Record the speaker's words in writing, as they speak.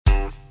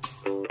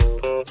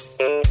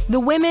The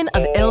Women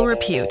of Ill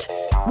Repute,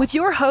 with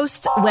your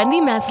hosts,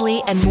 Wendy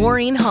Mesley and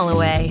Maureen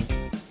Holloway.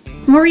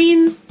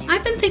 Maureen,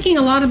 I've been thinking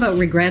a lot about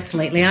regrets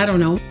lately. I don't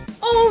know.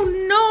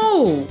 Oh,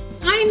 no.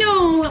 I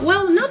know.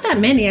 Well, not that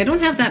many. I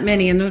don't have that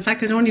many. And in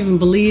fact, I don't even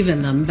believe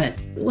in them. But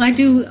I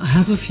do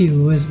have a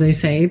few, as they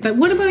say. But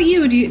what about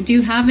you? Do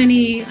you have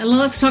any?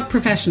 Let's talk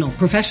professional.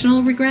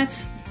 Professional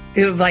regrets?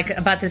 Like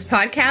about this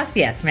podcast?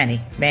 Yes, many.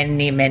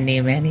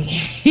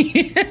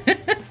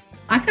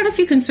 I've got a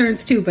few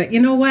concerns too. But you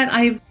know what?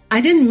 I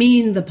didn't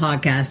mean the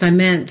podcast. I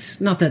meant,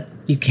 not that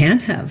you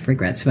can't have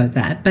regrets about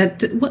that,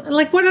 but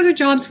what other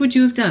jobs would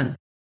you have done?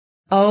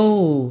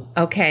 Oh,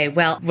 okay.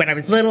 Well, when I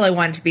was little, I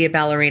wanted to be a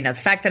ballerina. The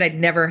fact that I'd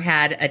never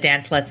had a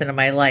dance lesson in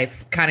my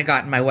life kind of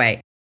got in my way.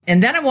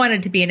 And then I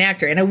wanted to be an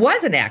actor, and I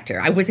was an actor.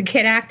 I was a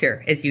kid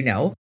actor, as you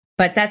know,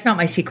 but that's not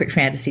my secret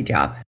fantasy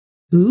job.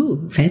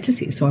 Ooh,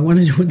 fantasy. So I want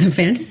to know what the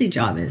fantasy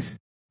job is.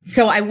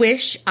 So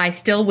I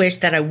still wish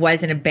that I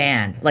was in a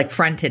band, like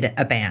fronted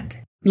a band.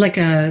 Like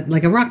a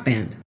rock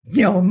band?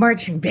 No, a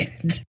marching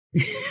band.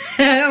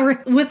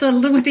 with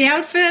the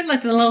outfit,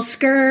 like the little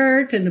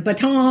skirt and the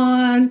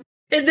baton.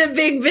 And the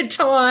big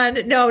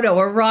baton. No,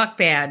 a rock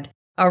band.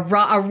 A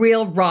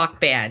real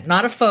rock band.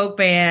 Not a folk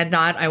band.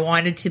 I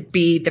wanted to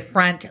be the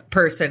front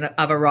person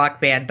of a rock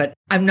band. But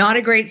I'm not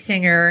a great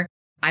singer.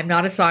 I'm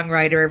not a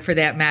songwriter, for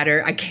that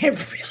matter. I can't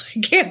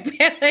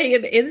play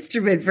an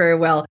instrument very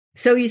well.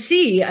 So you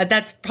see,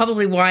 that's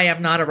probably why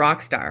I'm not a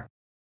rock star.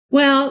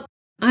 Well,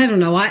 I don't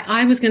know.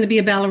 I was going to be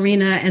a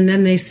ballerina, and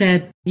then they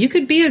said, you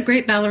could be a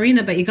great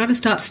ballerina, but you got to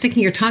stop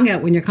sticking your tongue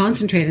out when you're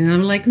concentrating. And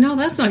I'm like, no,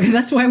 that's not good.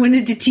 That's why I went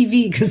into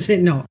TV, because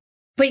no.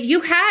 But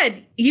you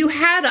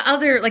had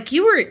other, like,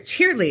 you were a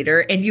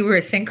cheerleader and you were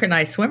a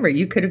synchronized swimmer.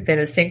 You could have been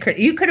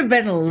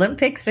an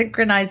Olympic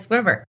synchronized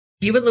swimmer.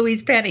 You and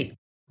Louise Penny.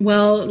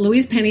 Well,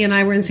 Louise Penny and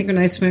I were in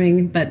synchronized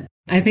swimming, but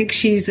I think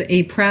she's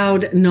a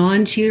proud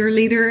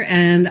non-cheerleader.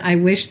 And I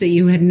wish that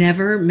you had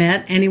never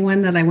met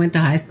anyone that I went to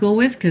high school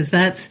with, because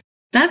that's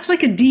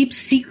like a deep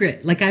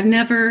secret. Like I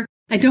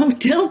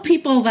don't tell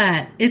people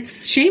that.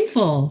 It's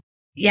shameful.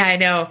 Yeah, I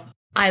know.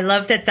 I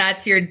love that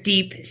that's your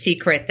deep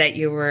secret, that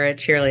you were a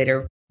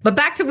cheerleader. But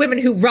back to women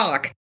who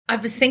rock. I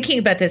was thinking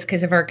about this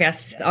because of our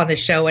guests on the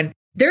show, and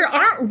there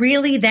aren't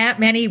really that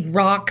many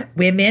rock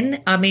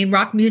women. I mean,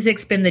 rock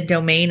music's been the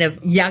domain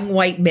of young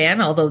white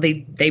men, although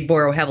they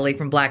borrow heavily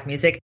from black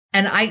music.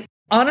 And I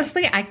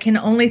can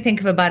only think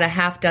of about a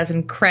half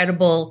dozen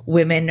credible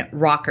women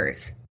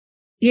rockers.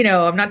 You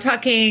know, I'm not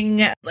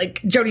talking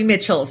like Joni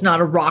Mitchell's not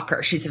a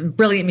rocker. She's a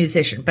brilliant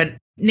musician, but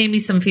name me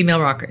some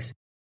female rockers.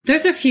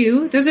 There's a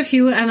few,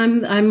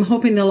 and I'm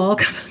hoping they'll all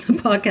come on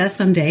the podcast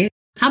someday.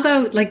 How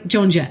about like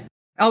Joan Jett?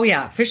 Oh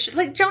yeah,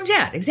 like Joan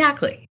Jett,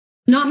 exactly.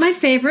 Not my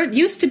favorite.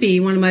 Used to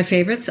be one of my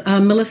favorites.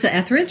 Melissa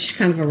Etheridge,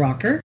 kind of a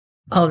rocker.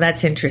 Oh,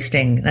 that's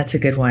interesting. That's a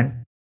good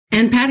one.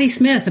 And Patti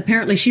Smith.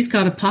 Apparently, she's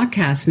got a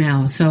podcast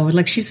now. So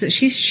like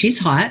she's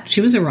hot.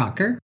 She was a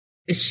rocker.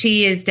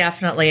 She is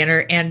definitely,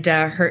 and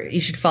her. You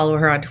should follow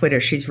her on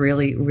Twitter. She's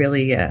really,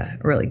 really,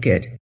 really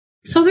good.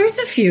 So there's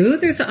a few.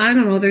 There's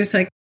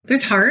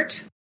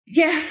Heart.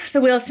 Yeah,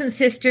 the Wilson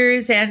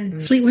sisters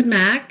and Fleetwood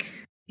Mac.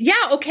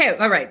 Yeah, okay,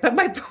 all right. But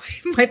my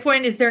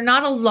point is there are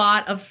not a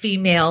lot of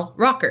female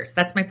rockers.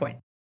 That's my point.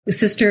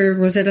 Sister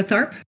Rosetta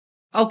Tharpe?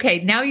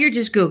 Okay, now you're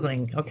just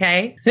Googling,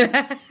 okay?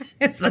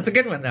 That's a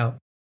good one, though.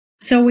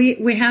 So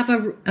we have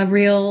a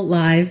real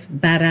live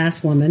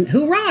badass woman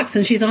who rocks,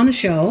 and she's on the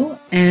show,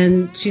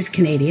 and she's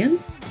Canadian.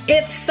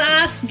 It's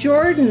Sass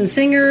Jordan,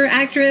 singer,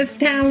 actress,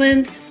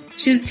 talent.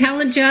 She's a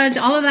talent judge,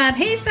 all of that.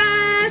 Hey,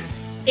 Sass!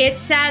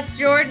 It's Sass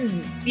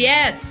Jordan,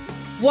 yes.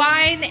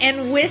 Wine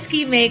and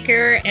whiskey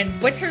maker, and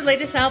what's her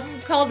latest album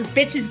called?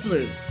 Bitches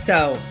Blues.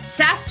 So,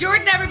 Sass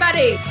Jordan,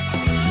 everybody!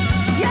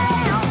 Yeah,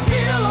 I'm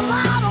still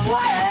alive and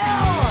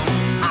well.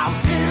 I'm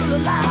still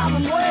alive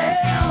and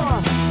well.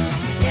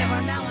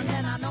 Every now and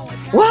then I know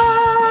it's...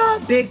 Wow,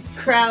 big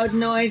crowd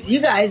noise. You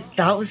guys,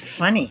 that was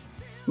funny.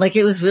 Like,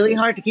 it was really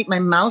hard to keep my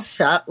mouth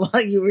shut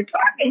while you were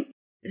talking.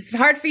 It's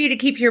hard for you to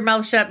keep your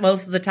mouth shut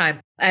most of the time.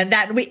 And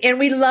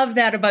we love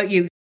that about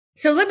you.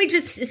 So let me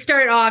just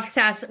start off,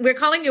 Sass. We're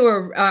calling you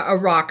a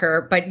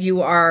rocker, but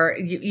you are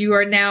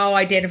now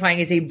identifying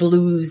as a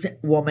blues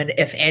woman,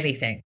 if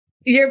anything.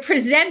 You're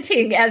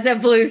presenting as a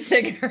blues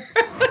singer.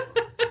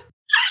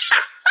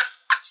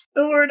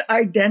 The word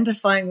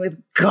identifying with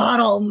God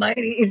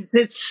Almighty,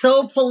 it's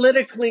so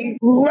politically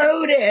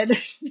loaded.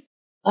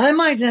 I'm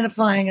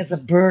identifying as a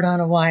bird on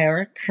a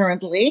wire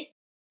currently.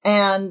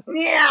 And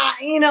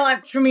yeah,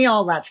 for me,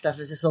 all that stuff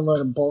is just a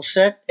load of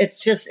bullshit.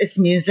 It's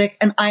music.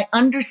 And I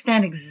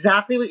understand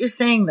exactly what you're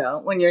saying, though,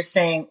 when you're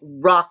saying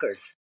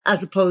rockers,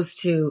 as opposed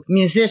to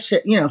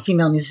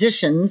female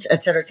musicians,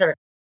 et cetera, et cetera.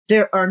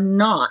 There are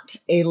not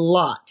a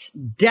lot,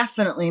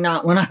 definitely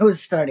not when I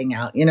was starting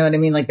out. You know what I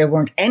mean? Like there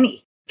weren't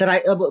any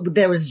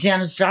there was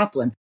Janis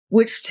Joplin,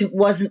 which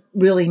wasn't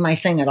really my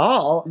thing at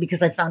all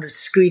because I found her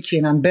screechy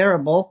and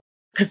unbearable.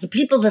 Because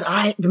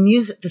the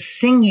music, the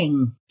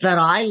singing that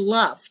I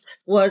loved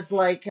was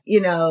like,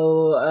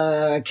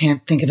 I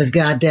can't think of his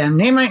goddamn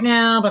name right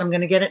now, but I'm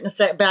going to get it in a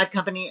sec. Bad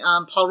Company,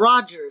 Paul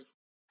Rogers.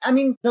 I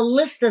mean, the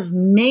list of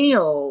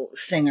male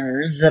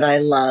singers that I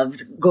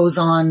loved goes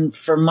on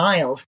for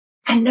miles.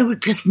 And there were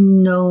just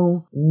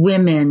no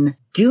women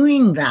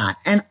doing that.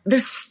 And there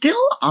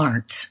still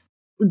aren't.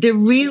 There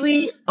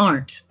really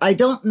aren't. I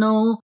don't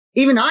know.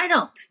 Even I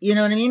don't. You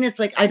know what I mean? It's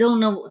like, I don't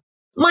know.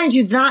 Mind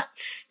you, that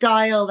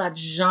style, that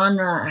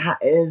genre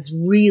is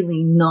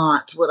really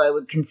not what I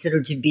would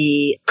consider to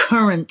be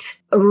current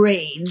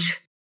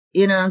rage.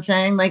 You know what I'm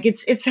saying? Like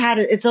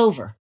it's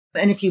over.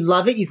 And if you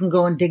love it, you can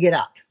go and dig it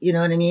up. You know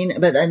what I mean?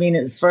 But I mean,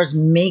 as far as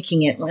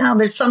making it, well,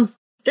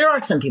 there are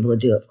some people that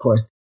do it, of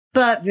course,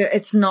 but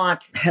it's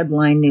not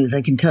headline news.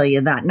 I can tell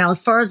you that. Now,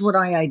 as far as what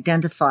I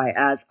identify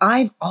as,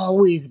 I've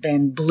always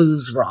been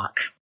blues rock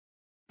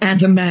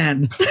and a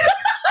man.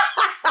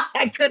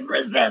 I couldn't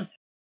resist.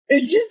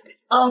 It's just,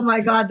 oh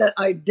my God, that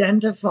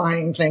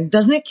identifying thing.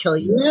 Doesn't it kill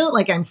you?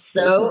 Like I'm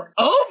so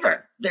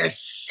over this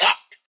shit.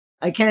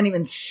 I can't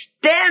even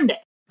stand it.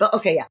 But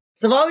okay, yeah.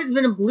 So I've always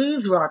been a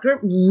blues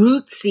rocker,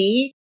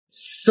 rootsy,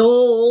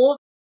 soul,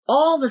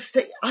 all the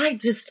stuff.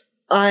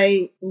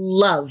 I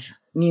love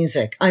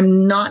music.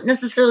 I'm not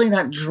necessarily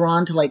that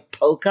drawn to like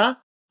polka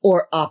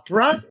or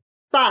opera,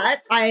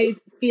 but I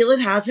feel it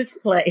has its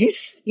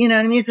place. You know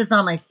what I mean? It's just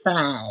not my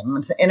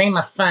thing. It ain't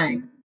my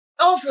thing.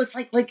 Also, it's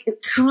like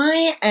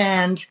try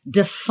and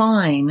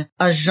define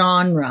a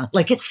genre.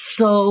 Like it's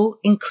so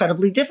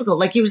incredibly difficult.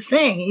 Like he was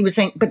saying,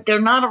 but they're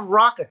not a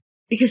rocker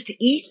because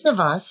to each of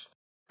us,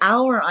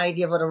 our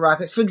idea of what a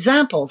rocker is. For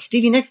example,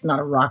 Stevie Nicks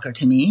not a rocker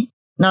to me,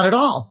 not at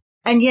all.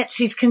 And yet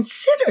she's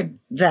considered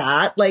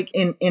that like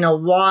in a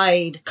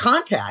wide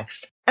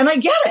context. And I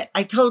get it.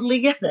 I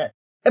totally get it.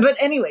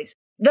 But anyways,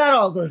 that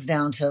all goes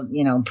down to,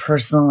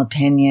 personal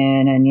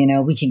opinion. And,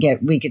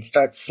 we could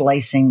start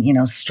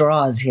slicing,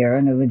 straws here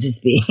and it would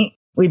just be,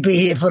 we'd be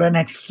here for the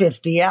next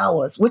 50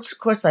 hours, which of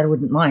course I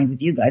wouldn't mind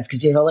with you guys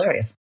because you're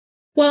hilarious.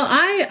 Well,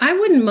 I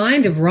wouldn't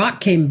mind if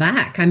rock came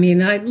back. I mean,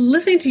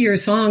 listening to your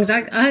songs,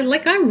 I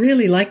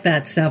really like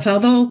that stuff.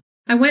 Although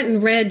I went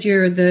and read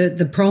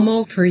the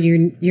promo for your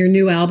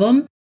new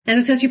album, and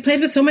it says you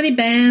played with so many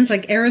bands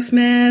like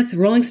Aerosmith,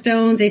 Rolling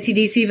Stones,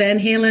 AC/DC, Van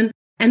Halen.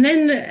 And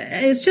then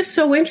it's just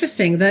so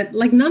interesting that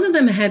like none of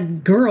them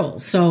had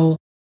girls. So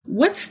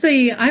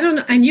I don't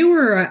know. And you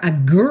were a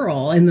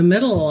girl in the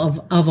middle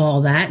of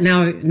all that.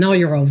 Now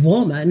you're a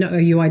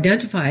woman. You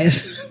identify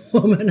as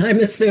a woman, I'm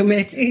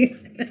assuming.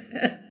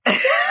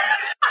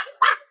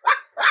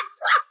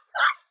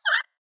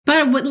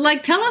 But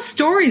like, tell us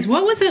stories.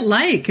 What was it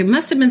like? It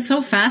must have been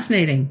so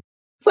fascinating.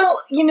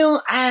 Well,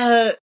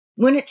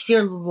 when it's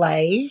your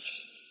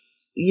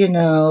life,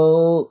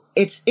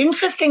 it's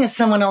interesting as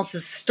someone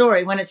else's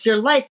story. When it's your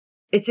life,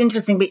 it's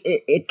interesting. But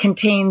it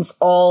contains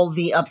all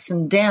the ups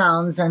and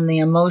downs and the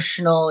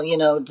emotional,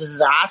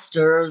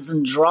 disasters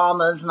and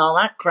dramas and all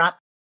that crap.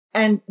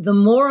 And the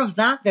more of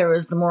that there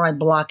is, the more I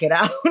block it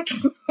out.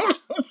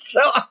 So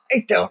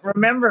I don't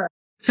remember.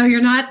 So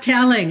you're not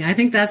telling. I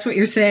think that's what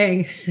you're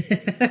saying.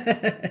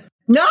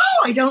 No,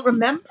 I don't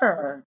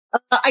remember.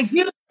 I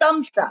do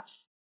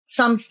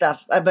some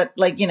stuff, but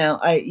like,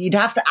 you'd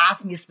have to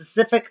ask me a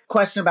specific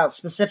question about a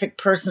specific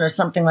person or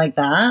something like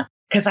that.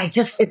 Cause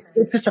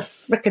it's just a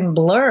freaking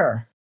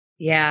blur.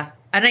 Yeah.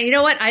 And you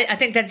know what? I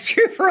think that's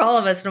true for all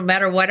of us, no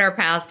matter what our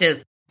past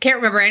is. Can't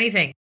remember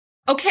anything.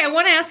 Okay. I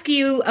want to ask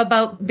you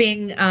about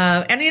being,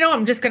 and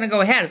I'm just going to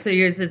go ahead. So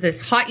you're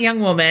this hot young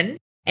woman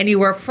and you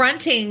were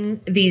fronting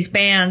these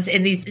bands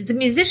and the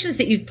musicians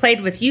that you've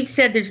played with. You've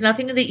said there's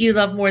nothing that you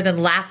love more than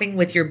laughing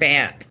with your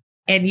band.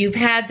 And you've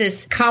had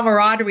this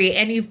camaraderie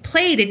and you've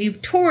played and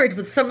you've toured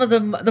with some of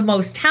the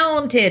most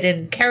talented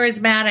and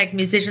charismatic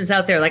musicians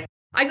out there. Like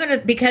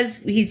because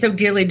he's so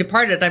dearly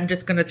departed, I'm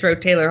just going to throw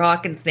Taylor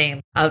Hawkins'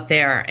 name out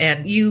there.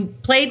 And you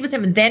played with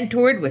him and then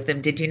toured with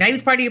him, did you? Now he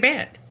was part of your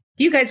band.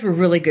 You guys were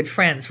really good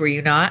friends, were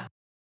you not?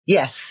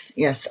 Yes,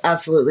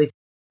 absolutely.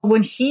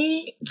 When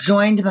he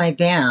joined my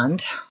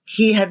band,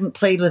 he hadn't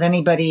played with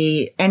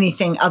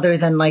anything other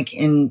than like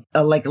in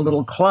a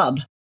little club.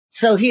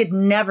 So he had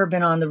never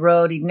been on the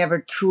road. He'd never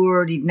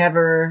toured. He'd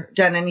never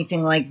done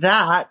anything like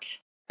that.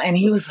 And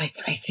he was like,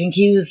 I think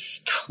he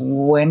was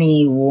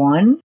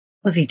 21.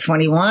 Was he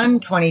 21,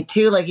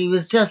 22? Like he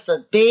was just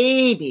a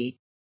baby,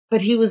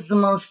 but he was the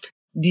most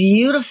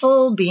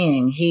beautiful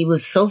being. He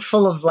was so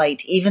full of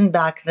light, even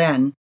back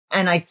then.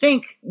 And I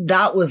think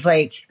that was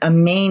like a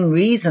main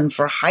reason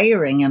for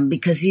hiring him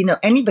because,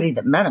 anybody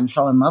that met him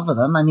fell in love with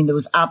him. I mean, there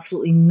was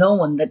absolutely no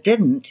one that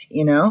didn't,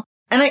 and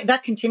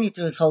that continued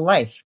through his whole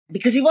life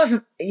because he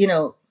wasn't,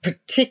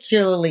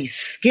 particularly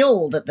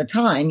skilled at the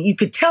time. You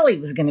could tell he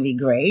was going to be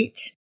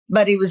great,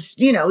 but he was,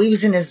 he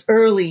was in his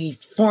early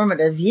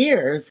formative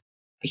years.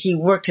 He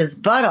worked his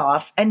butt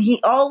off and he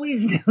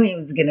always knew he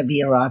was going to be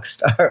a rock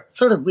star.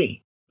 So did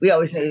we. We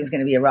always knew he was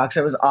going to be a rock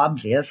star. It was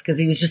obvious because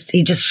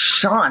he just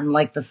shone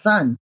like the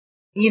sun.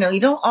 you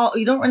don't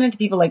run into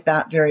people like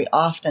that very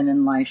often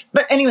in life.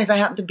 But anyways, I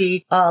happened to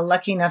be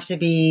lucky enough to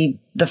be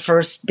the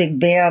first big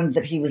band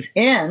that he was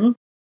in.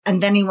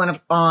 And then he went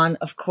on,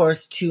 of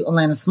course, to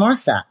Alanis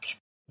Morissette,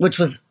 which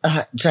was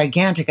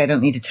gigantic. I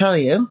don't need to tell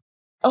you.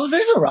 Oh,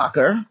 there's a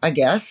rocker, I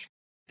guess.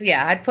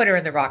 Yeah, I'd put her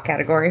in the rock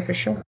category for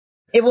sure.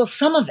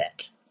 Some of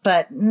it,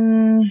 but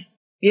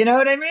you know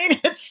what I mean?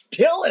 It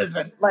still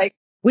isn't. Like,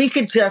 we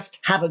could just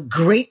have a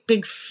great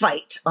big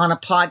fight on a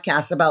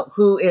podcast about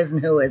who is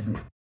and who isn't.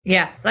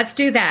 Yeah, let's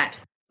do that.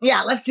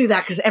 Yeah, let's do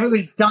that because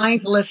everybody's dying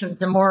to listen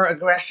to more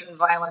aggression,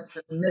 violence,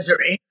 and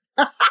misery.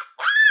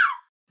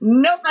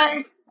 No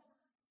thanks.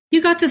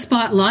 You got to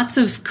spot lots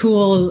of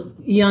cool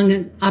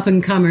young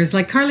up-and-comers,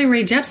 like Carly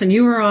Rae Jepsen.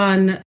 You were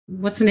on,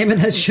 what's the name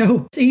of that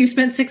show? You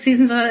spent 6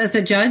 seasons on as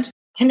a judge?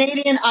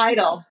 Canadian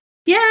Idol.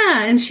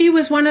 Yeah, and she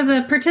was one of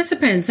the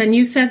participants, and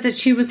you said that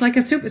she was like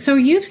a super. So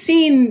you've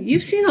seen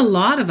a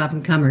lot of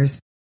up-and-comers.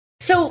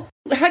 So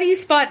how do you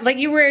spot, like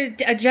you were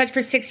a judge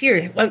for 6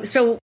 years.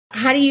 So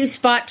how do you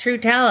spot true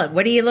talent?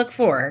 What do you look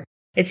for?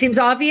 It seems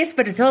obvious,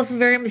 but it's also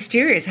very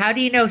mysterious. How do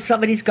you know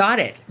somebody's got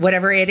it,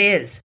 whatever it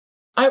is?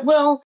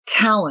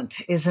 Talent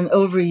is an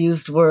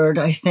overused word,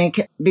 I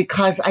think,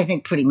 because I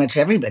think pretty much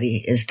everybody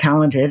is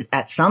talented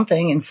at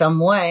something in some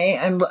way.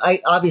 And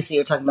obviously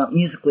you're talking about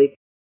musically,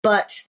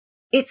 but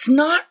it's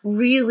not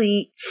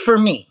really for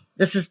me.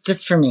 This is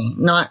just for me.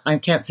 I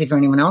can't say for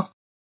anyone else.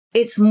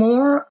 It's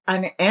more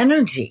an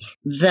energy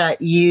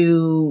that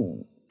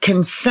you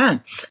can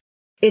sense.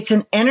 It's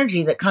an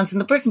energy that comes from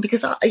the person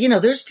because,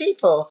 there's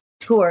people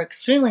who are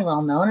extremely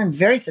well known and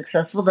very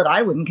successful that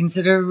I wouldn't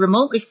consider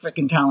remotely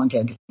freaking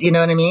talented. Do you know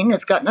what I mean?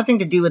 It's got nothing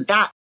to do with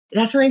that. It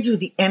has something to do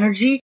with the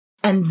energy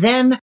and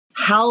then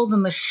how the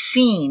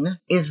machine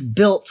is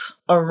built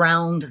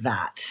around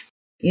that,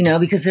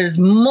 because there's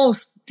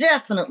most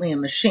definitely a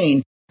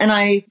machine. And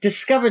I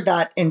discovered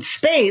that in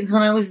spades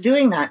when I was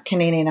doing that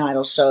Canadian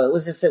Idol show. It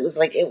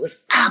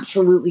was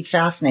absolutely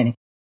fascinating.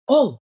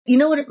 Oh, you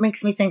know what it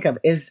makes me think of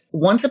is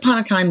once upon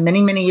a time,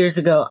 many, many years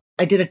ago,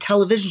 I did a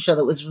television show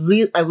that was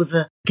real. I was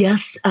a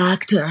guest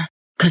actor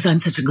because I'm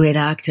such a great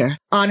actor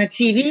on a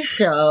TV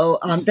show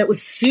that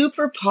was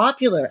super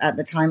popular at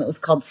the time. It was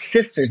called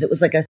Sisters. It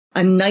was like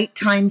a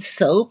nighttime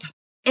soap.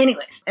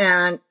 Anyways,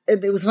 and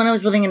it was when I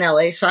was living in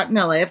LA, shot in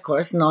LA, of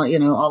course, and all,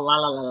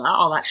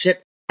 all that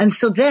shit. And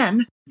so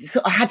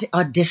I had to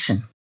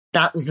audition.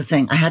 That was the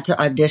thing. I had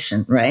to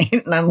audition, right?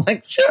 And I'm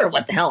like, sure,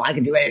 what the hell? I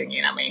can do anything,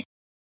 you know me.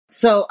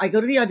 So I go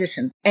to the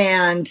audition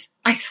and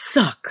I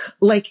suck,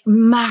 like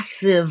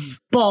massive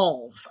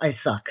balls. I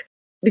suck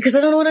because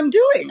I don't know what I'm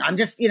doing. I'm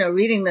just,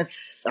 reading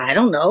this. I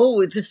don't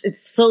know.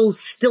 It's so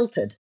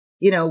stilted,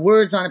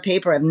 words on a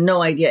paper. I have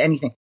no idea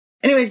anything.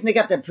 Anyways, and they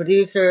got the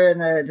producer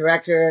and the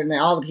director and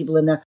all the people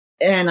in there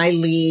and I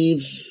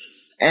leave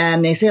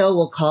and they say, oh,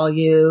 we'll call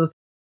you.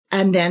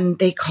 And then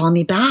they call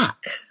me back.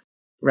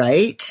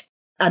 Right.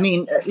 I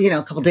mean,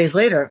 a couple days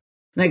later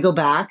and I go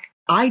back.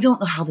 I don't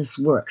know how this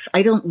works.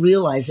 I don't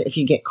realize that if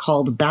you get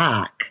called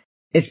back,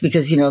 it's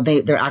because,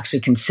 they're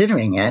actually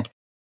considering it.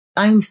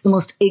 I'm the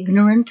most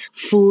ignorant,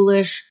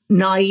 foolish,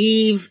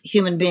 naive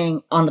human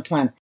being on the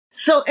planet.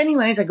 So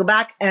anyways, I go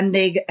back and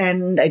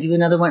I do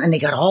another one and they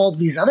got all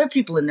these other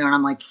people in there. And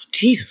I'm like,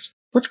 Jesus,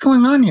 what's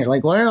going on here?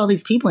 Like, why are all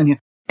these people in here?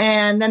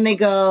 And then they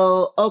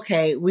go,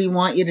 okay, we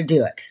want you to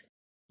do it.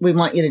 We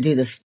want you to do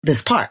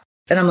this part.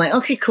 And I'm like,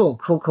 okay,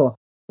 cool.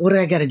 What do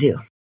I got to do?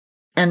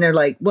 And they're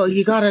like, well,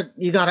 you gotta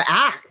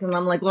act. And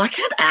I'm like, well, I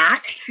can't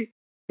act.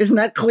 Isn't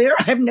that clear?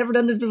 I've never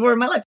done this before in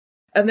my life.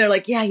 And they're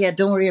like, yeah,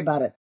 don't worry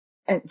about it.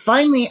 And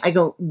finally I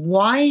go,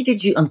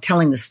 I'm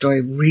telling this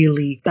story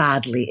really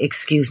badly.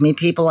 Excuse me,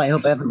 people. I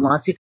hope I haven't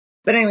lost you.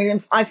 But anyway, then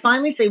I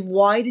finally say,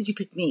 why did you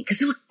pick me? Because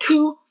there were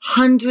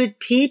 200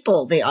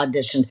 people they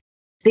auditioned.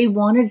 They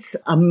wanted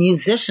a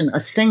musician, a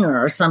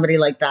singer or somebody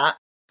like that.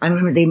 I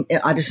remember they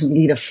auditioned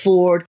Lita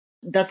Ford.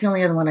 That's the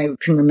only other one I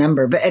can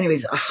remember. But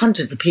anyways,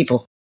 hundreds of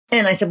people.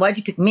 And I said, why'd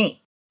you pick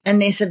me?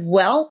 And they said,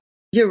 well,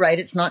 you're right.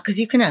 It's not because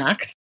you can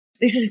act.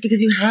 This is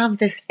because you have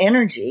this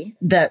energy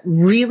that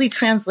really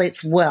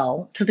translates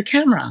well to the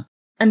camera.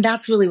 And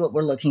that's really what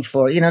we're looking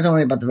for. Don't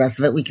worry about the rest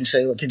of it. We can show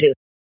you what to do.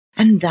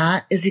 And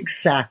that is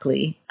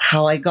exactly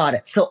how I got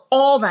it. So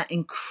all that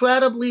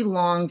incredibly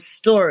long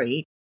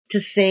story to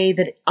say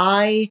that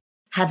I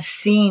have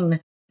seen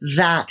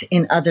that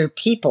in other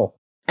people.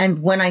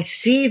 And when I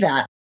see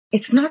that,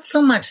 it's not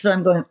so much that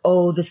I'm going,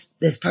 oh, this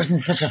person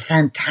is such a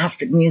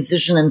fantastic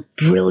musician and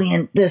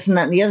brilliant, this and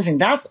that and the other thing.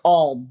 That's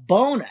all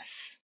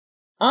bonus.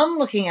 I'm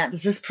looking at,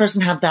 does this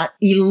person have that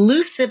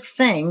elusive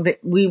thing that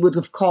we would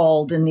have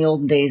called in the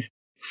olden days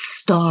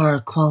star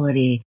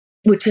quality,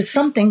 which is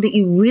something that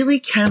you really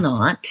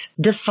cannot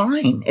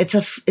define. It's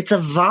a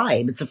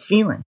vibe. It's a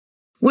feeling,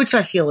 which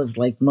I feel is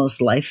like most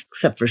life,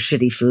 except for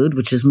shitty food,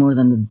 which is more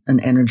than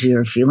an energy or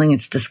a feeling.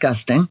 It's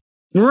disgusting.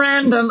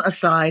 Random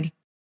aside.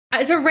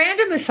 As a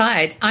random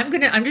aside, I'm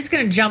just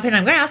gonna jump in.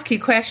 I'm gonna ask you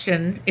a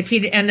question.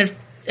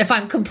 If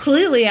I'm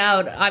completely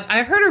out,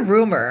 I heard a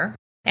rumor,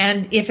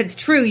 and if it's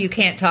true, you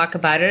can't talk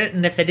about it,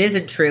 and if it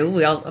isn't true,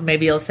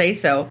 maybe you'll say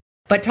so.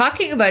 But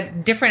talking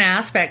about different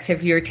aspects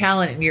of your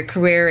talent and your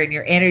career and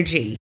your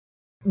energy,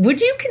 would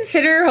you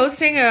consider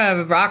hosting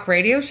a rock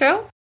radio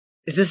show?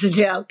 Is this a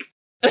joke?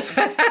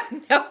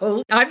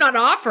 No, I'm not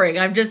offering.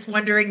 I'm just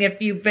wondering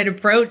if you've been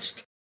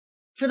approached.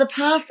 For the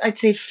past, I'd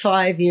say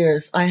 5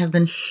 years, I have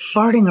been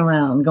farting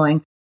around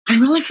going, I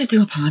really should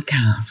do a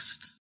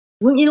podcast.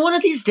 Well, one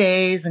of these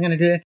days I'm going to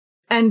do it.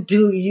 And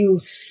do you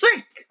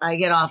think I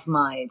get off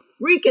my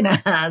freaking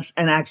ass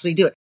and actually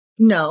do it?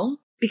 No,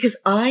 because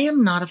I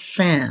am not a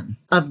fan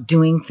of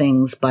doing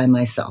things by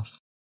myself.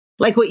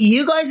 Like what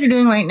you guys are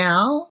doing right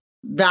now,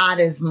 that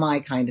is my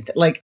kind of thing.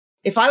 Like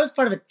if I was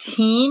part of a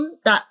team,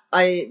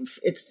 I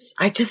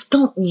just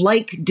don't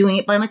like doing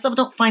it by myself. I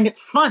don't find it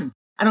fun.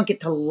 I don't get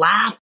to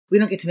laugh. We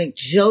don't get to make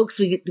jokes.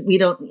 We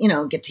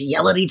don't, get to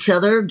yell at each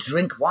other,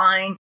 drink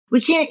wine.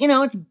 We can't,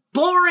 it's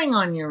boring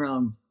on your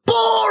own.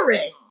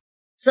 Boring.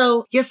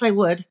 So yes, I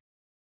would.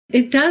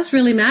 It does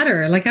really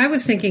matter. Like I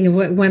was thinking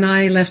of when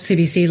I left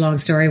CBC, long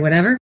story,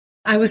 whatever.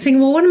 I was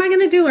thinking, well, what am I going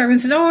to do? Everyone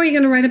said, oh, you're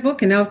going to write a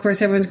book. And now, of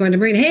course, everyone's going to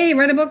read, hey,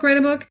 write a book, write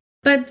a book.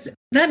 But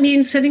that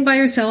means sitting by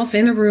yourself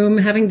in a room,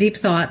 having deep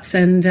thoughts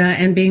and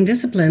being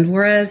disciplined.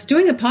 Whereas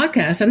doing a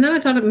podcast, and then I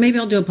thought maybe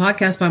I'll do a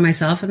podcast by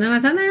myself. And then I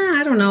thought,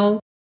 I don't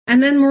know.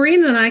 And then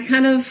Maureen and I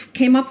kind of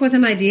came up with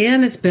an idea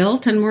and it's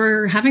built and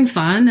we're having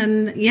fun.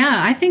 And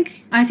yeah, I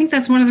think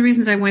that's one of the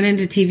reasons I went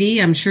into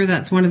TV. I'm sure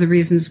that's one of the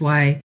reasons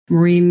why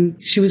Maureen,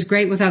 she was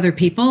great with other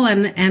people.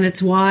 And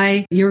it's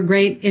why you're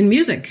great in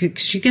music. You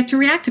get to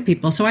react to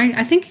people. So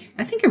I think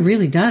it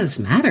really does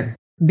matter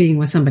being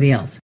with somebody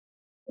else.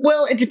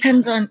 Well, it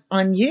depends on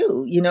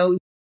you,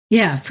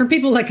 Yeah, for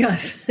people like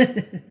us.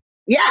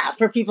 Yeah,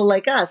 for people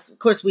like us. Of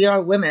course, we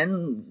are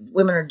women.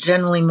 Women are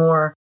generally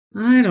more...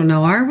 I don't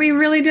know. Are we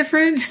really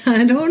different?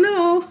 I don't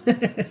know.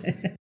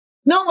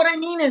 No, what I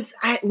mean is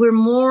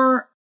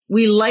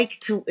we like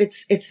to,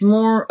 it's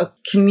more a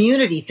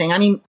community thing. I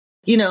mean,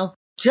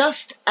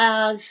 just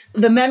as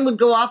the men would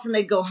go off and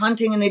they'd go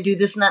hunting and they'd do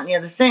this and that and the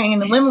other thing,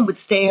 and the women would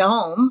stay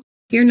home.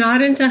 You're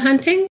not into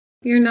hunting?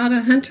 You're not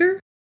a hunter?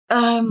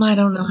 I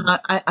don't know.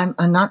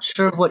 I'm not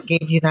sure what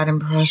gave you that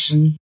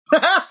impression.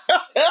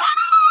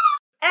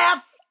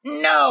 F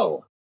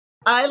no.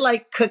 I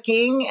like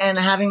cooking and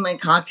having my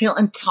cocktail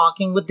and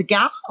talking with the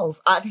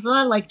gals. That's what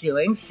I like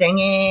doing.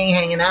 Singing,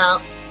 hanging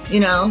out.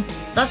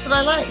 That's what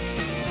I like.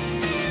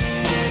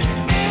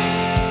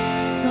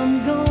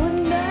 Sun's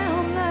going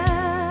down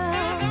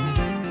now.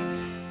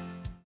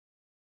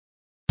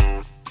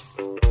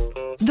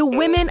 The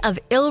women of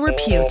ill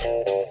repute.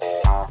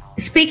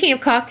 Speaking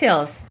of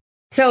cocktails,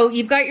 so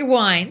you've got your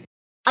wine.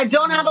 I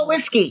don't have a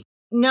whiskey.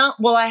 No,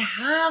 well, I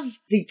have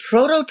the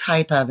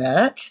prototype of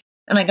it.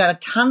 And I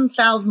got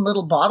 10,000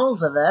 little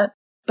bottles of it.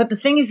 But the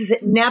thing is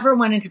it never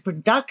went into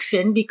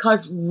production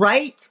because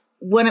right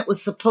when it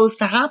was supposed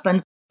to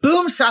happen,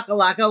 boom,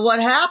 shakalaka, what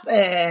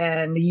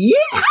happened? Yeah!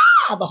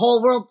 The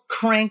whole world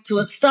cranked to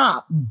a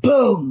stop.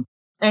 Boom.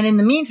 And in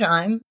the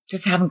meantime,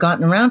 just haven't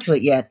gotten around to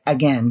it yet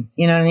again.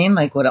 You know what I mean?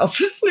 Like what else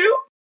is new?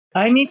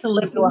 I need to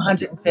live to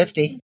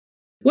 150.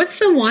 What's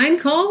the wine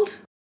called?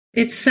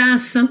 It's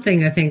Sass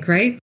something, I think,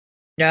 right?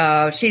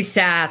 No, she's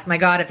Sass. My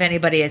God, if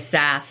anybody is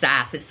Sass,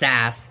 Sass is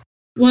Sass.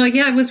 Well,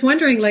 yeah, I was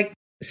wondering, like,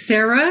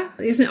 Sarah,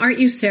 aren't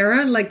you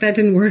Sarah? Like, that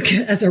didn't work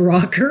as a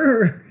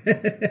rocker?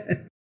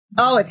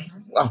 Oh,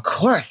 of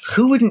course.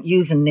 Who wouldn't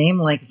use a name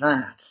like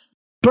that?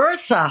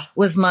 Bertha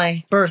was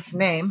my birth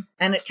name,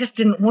 and it just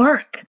didn't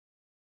work.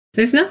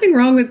 There's nothing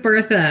wrong with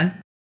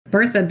Bertha.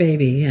 Bertha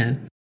baby, yeah.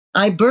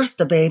 I birthed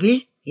a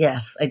baby.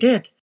 Yes, I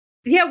did.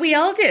 Yeah, we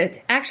all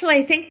did. Actually,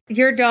 I think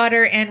your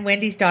daughter and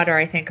Wendy's daughter,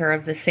 I think, are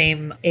of the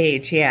same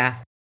age, yeah.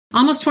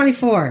 Almost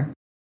 24.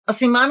 I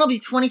see mine will be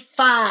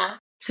 25.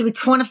 She'll be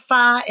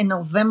 25 in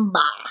November.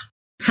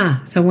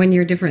 Huh. So 1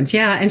 year difference.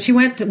 Yeah. And she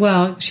went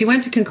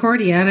to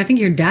Concordia, and I think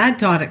your dad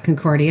taught at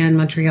Concordia in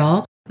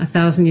Montreal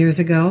 1,000 years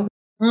ago.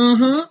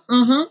 Mm-hmm.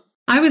 Mm-hmm.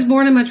 I was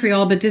born in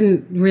Montreal, but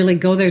didn't really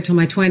go there till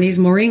my 20s.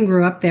 Maureen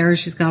grew up there.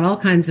 She's got all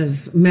kinds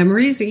of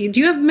memories. Do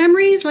you have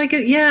memories?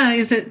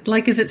 Is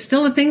it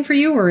still a thing for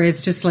you, or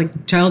it's just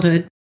like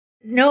childhood?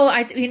 No,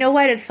 you know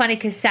what? It's funny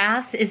because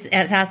Sass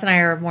and I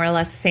are more or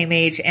less the same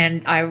age.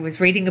 And I was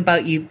reading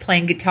about you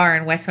playing guitar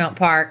in Westmount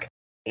Park,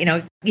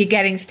 you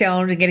getting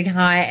stoned and getting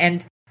high.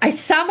 And I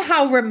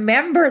somehow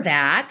remember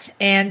that.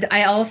 And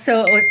I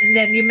also,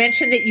 then you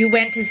mentioned that you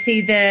went to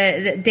see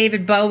the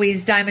David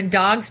Bowie's Diamond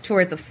Dogs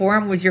tour at the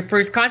Forum was your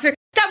first concert.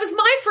 That was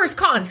my first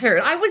concert.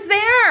 I was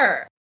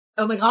there.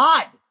 Oh my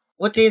God.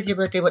 What day is your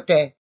birthday? What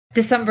day?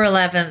 December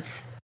 11th.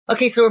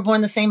 Okay. So we're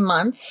born the same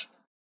month.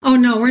 Oh,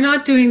 no, we're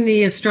not doing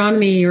the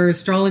astronomy or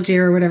astrology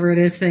or whatever it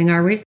is thing,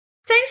 are we?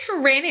 Thanks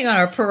for raining on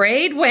our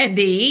parade,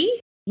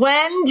 Wendy.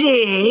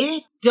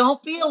 Wendy,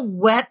 don't be a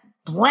wet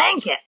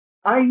blanket.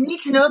 I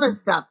need to know this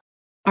stuff.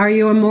 Are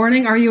you a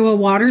morning? Are you a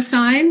water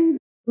sign?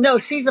 No,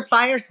 she's a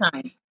fire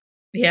sign.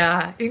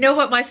 Yeah. You know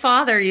what my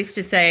father used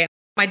to say?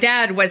 My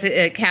dad was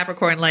a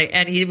Capricorn,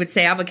 and he would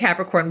say, I'm a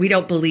Capricorn. We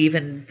don't believe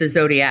in the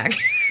zodiac.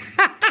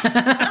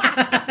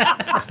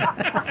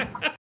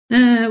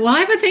 Well, I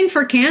have a thing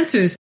for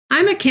cancers.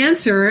 I'm a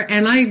Cancer,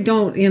 and I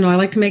don't, I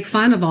like to make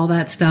fun of all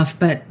that stuff,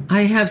 but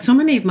I have so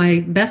many of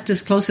my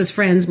bestest, closest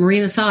friends,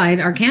 Maureen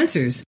aside, are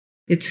Cancers.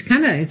 It's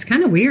kind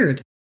of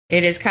weird.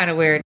 It is kind of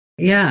weird.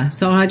 Yeah.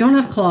 So I don't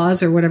have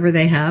claws or whatever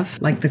they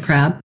have, like the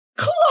crab.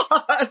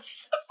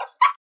 Claws!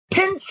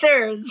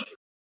 Pincers!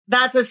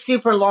 That's a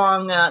super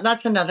long,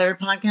 that's another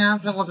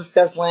podcast that we'll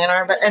discuss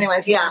later. But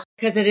anyways, yeah,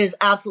 because it is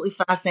absolutely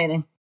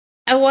fascinating.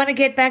 I want to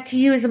get back to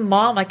you as a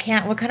mom. What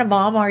kind of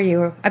mom are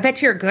you? I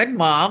bet you're a good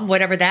mom,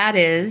 whatever that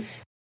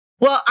is.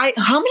 Well,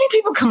 how many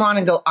people come on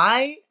and go,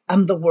 I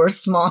am the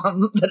worst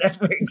mom that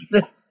ever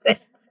existed?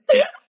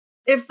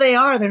 If they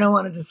are, they don't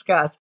want to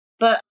discuss.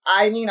 But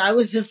I mean, I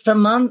was just the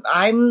mom.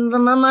 I'm the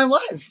mom I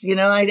was,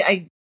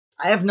 I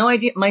have no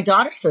idea. My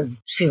daughter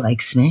says she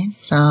likes me,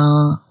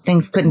 so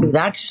things couldn't be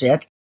that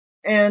shit.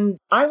 And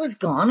I was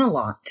gone a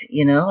lot,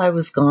 I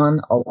was gone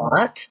a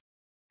lot.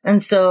 And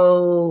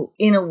so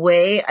in a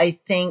way, I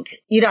think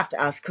you'd have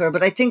to ask her,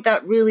 but I think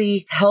that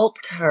really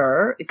helped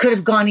her. It could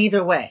have gone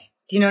either way.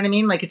 Do you know what I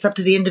mean? Like, it's up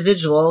to the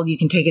individual. You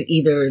can take it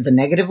either the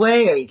negative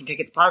way or you can take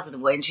it the positive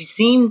way. And she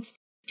seems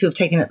to have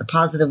taken it the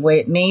positive way.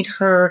 It made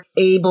her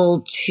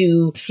able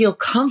to feel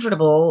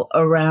comfortable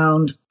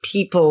around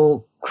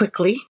people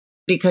quickly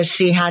because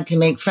she had to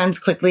make friends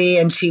quickly.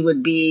 And she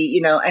would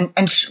be,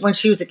 when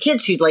she was a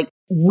kid, she'd like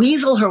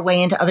weasel her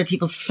way into other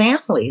people's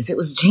families. It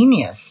was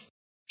genius.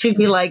 She'd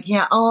be like,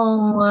 yeah,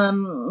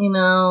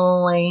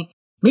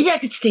 maybe I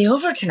could stay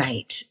over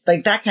tonight.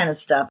 Like that kind of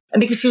stuff. And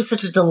because she was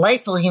such a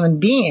delightful human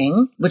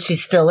being, which she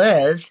still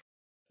is,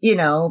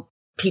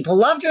 people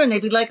loved her and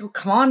they'd be like, oh,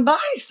 come on by.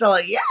 So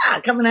yeah,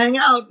 come and hang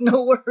out.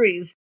 No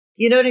worries.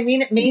 You know what I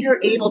mean? It made her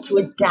able to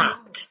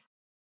adapt.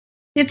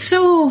 It's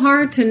so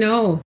hard to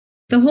know.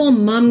 The whole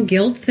mom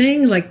guilt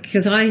thing, like,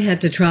 because I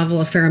had to travel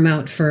a fair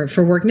amount for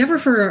work, never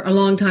for a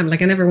long time.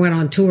 Like I never went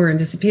on tour and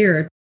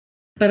disappeared.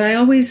 But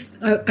I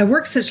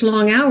worked such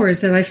long hours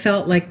that I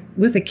felt like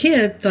with a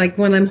kid, like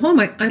when I'm home,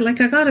 I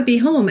got to be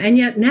home. And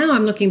yet now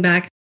I'm looking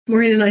back,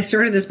 Maureen and I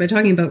started this by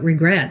talking about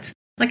regrets.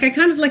 Like I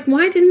kind of like,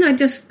 why didn't I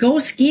just go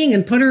skiing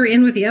and put her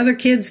in with the other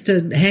kids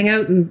to hang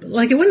out and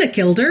like it wouldn't have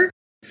killed her.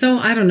 So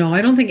I don't know.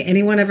 I don't think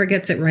anyone ever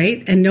gets it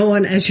right. And no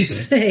one, as you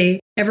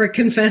say, ever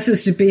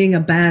confesses to being a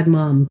bad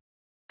mom.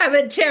 I'm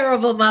a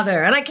terrible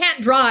mother and I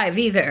can't drive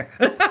either.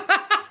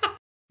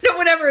 No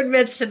one ever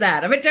admits to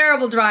that. I'm a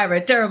terrible driver,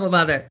 a terrible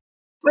mother.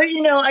 But,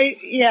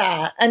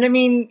 and I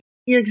mean,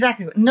 you're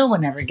exactly right. No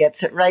one ever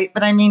gets it right.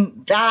 But I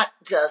mean, that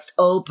just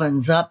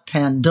opens up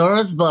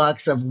Pandora's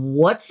box of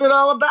what's it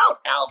all about,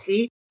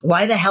 Alfie?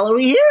 Why the hell are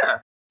we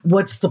here?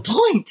 What's the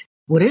point?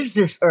 What is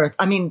this earth?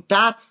 I mean,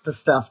 that's the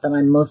stuff that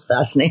I'm most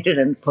fascinated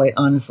in, quite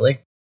honestly.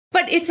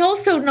 But it's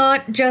also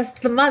not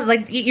just the mother.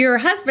 Like your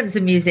husband's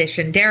a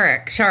musician,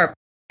 Derek Sharp.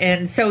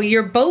 And so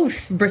you're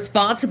both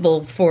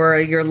responsible for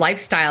your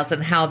lifestyles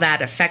and how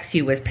that affects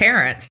you as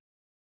parents.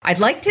 I'd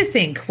like to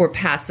think we're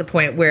past the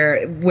point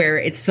where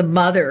it's the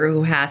mother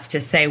who has to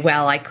say,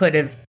 well, I could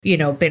have,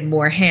 been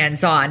more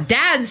hands-on.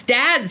 Dads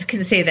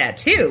can say that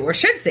too, or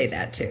should say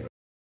that too.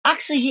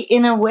 Actually,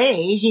 in a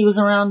way, he was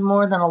around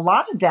more than a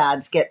lot of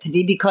dads get to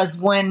be because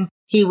when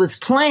he was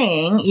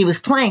playing,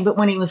 but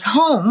when he was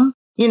home,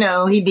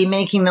 he'd be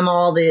making them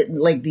all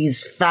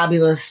these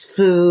fabulous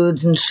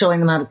foods and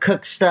showing them how to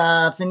cook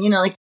stuff. And,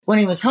 when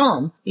he was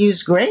home, he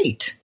was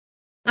great.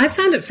 I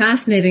found it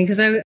fascinating because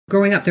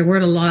growing up, there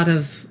weren't a lot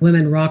of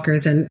women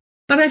rockers.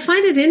 But I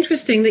find it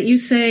interesting that you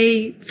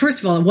say, first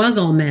of all, it was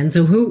all men.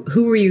 So who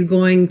were you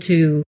going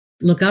to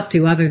look up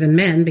to other than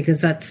men? Because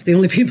that's the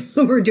only people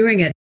who were doing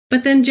it.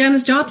 But then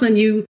Janis Joplin,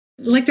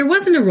 there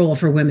wasn't a role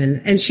for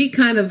women. And she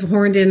kind of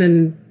horned in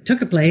and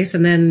took a place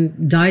and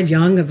then died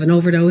young of an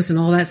overdose and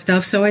all that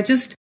stuff. So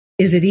is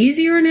it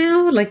easier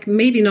now? Like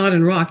maybe not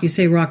in rock. You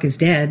say rock is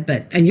dead,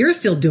 and you're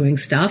still doing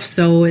stuff.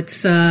 So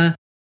it's,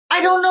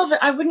 I don't know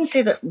that I wouldn't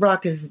say that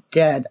rock is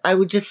dead. I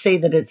would just say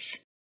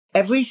that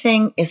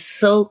everything is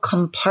so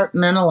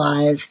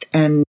compartmentalized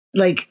and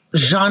like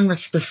genre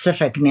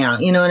specific now.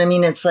 You know what I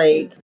mean? It's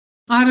like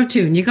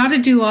autotune. You got to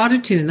do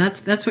autotune.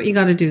 That's what you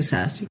got to do,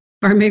 Sass.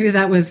 Or maybe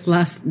that was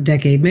last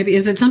decade. Maybe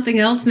is it something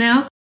else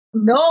now?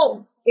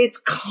 No, it's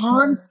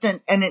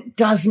constant and it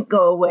doesn't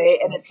go away.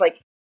 And it's like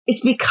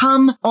it's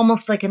become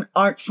almost like an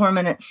art form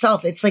in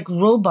itself. It's like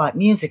robot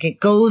music. It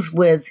goes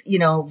with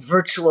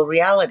virtual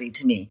reality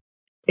to me.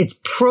 It's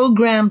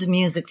programmed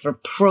music for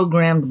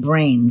programmed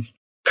brains.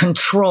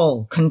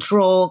 Control.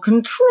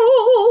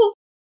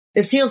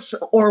 It feels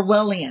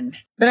Orwellian.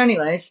 But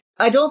anyways,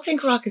 I don't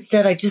think rock is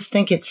dead. I just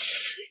think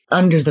it's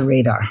under the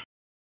radar.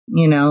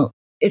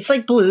 It's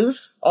like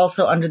blues,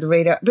 also under the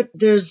radar. But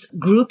there's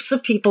groups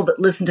of people that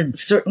listen to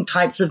certain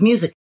types of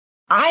music.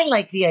 I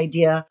like the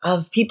idea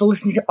of people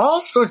listening to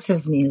all sorts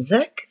of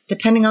music,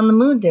 depending on the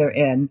mood they're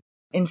in,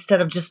 instead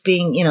of just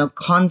being,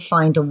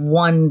 confined to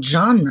one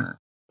genre.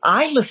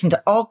 I listen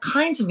to all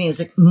kinds of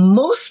music,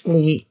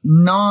 mostly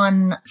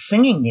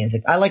non-singing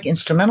music. I like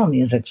instrumental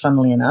music,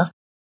 funnily enough.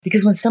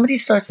 because when somebody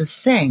starts to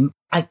sing,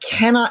 I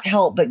cannot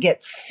help but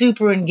get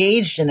super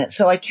engaged in it.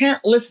 So I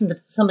can't listen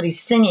to somebody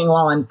singing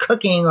while I'm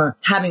cooking or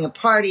having a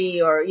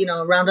party or,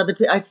 around other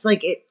people. It's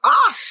like, shut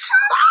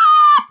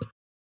up!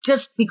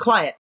 Just be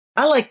quiet.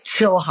 I like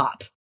chill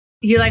hop.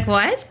 You like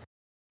what?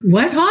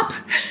 What hop?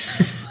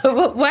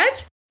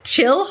 What?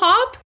 Chill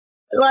hop?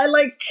 I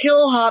like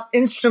chill hop,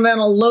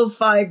 instrumental,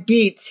 lo-fi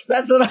beats.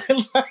 That's what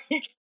I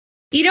like.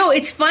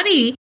 It's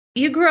funny.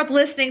 You grew up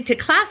listening to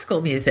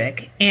classical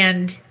music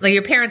and like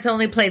your parents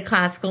only played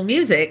classical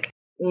music.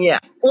 Yeah.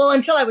 Well,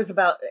 until I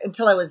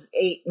was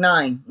 8,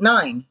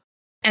 9.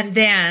 And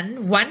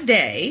then one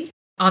day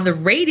on the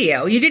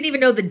radio, you didn't even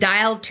know the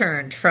dial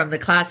turned from the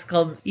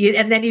classical.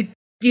 And then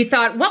you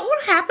thought, what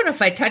would happen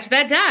if I touched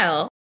that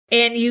dial?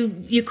 And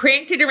you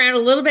cranked it around a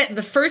little bit. And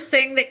the first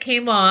thing that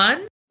came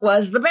on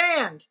was the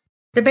band.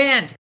 The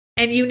band.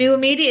 And you knew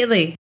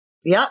immediately.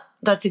 Yep.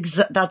 That's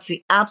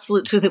the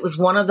absolute truth. It was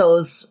one of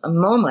those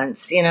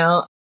moments,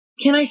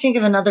 Can I think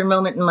of another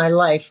moment in my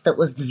life that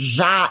was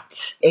that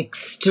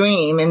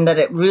extreme and that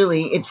it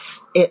really,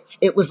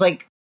 it was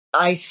like,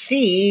 I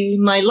see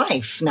my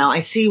life now. I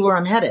see where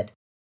I'm headed,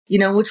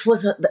 which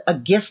was a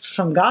gift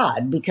from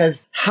God,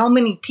 because how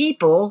many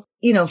people,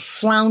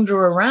 flounder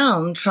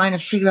around trying to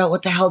figure out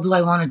what the hell do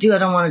I want to do? I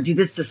don't want to do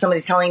this. Is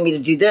somebody telling me to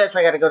do this?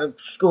 I got to go to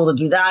school to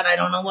do that. I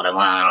don't know what I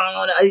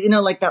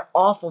want. Like that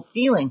awful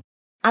feeling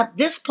at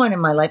this point in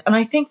my life. And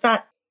I think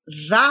that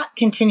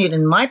continued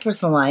in my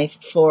personal life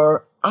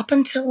for up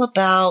until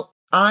about,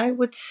 I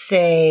would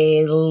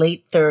say,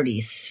 late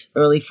 30s,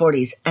 early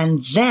 40s.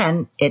 And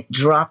then it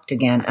dropped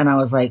again. And I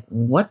was like,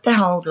 what the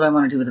hell do I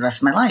want to do with the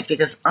rest of my life?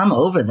 Because I'm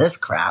over this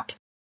crap,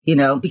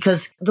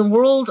 because the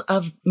world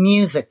of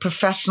music,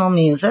 professional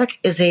music,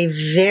 is a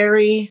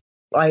very,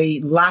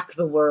 I lack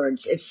the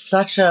words. It's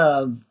such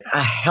a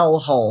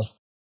hellhole.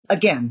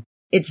 Again,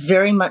 it's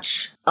very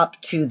much up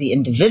to the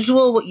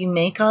individual, what you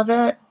make of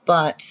it.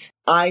 But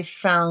I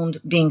found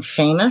being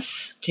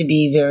famous to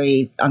be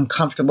very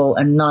uncomfortable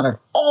and not at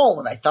all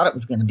what I thought it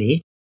was going to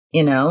be,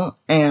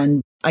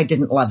 and I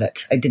didn't love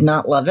it. I did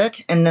not love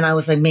it. And then I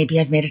was like, maybe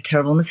I've made a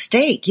terrible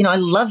mistake. I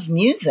love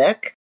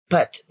music,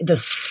 but the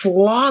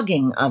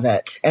slogging of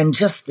it and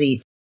just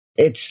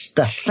it's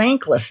the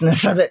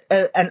thanklessness of it.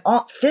 And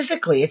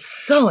physically, it's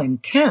so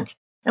intense.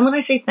 And when I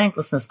say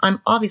thanklessness,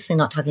 I'm obviously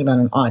not talking about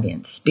an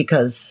audience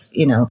because,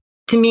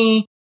 to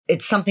me,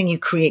 it's something you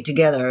create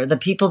together. The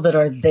people that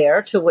are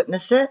there to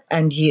witness it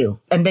and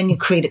then you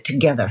create it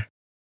together.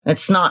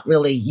 It's not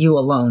really you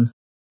alone.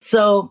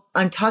 So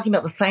I'm talking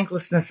about the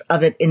thanklessness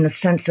of it in the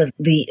sense of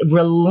the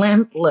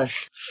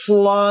relentless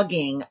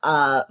flogging,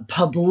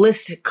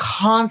 publicity,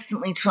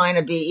 constantly trying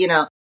to be,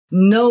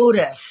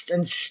 noticed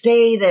and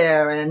stay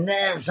there and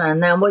this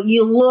and then what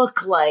you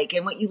look like,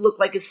 and what you look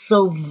like is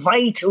so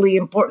vitally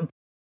important.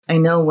 I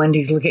know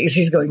Wendy's looking,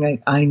 she's going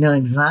like, I know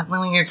exactly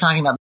what you're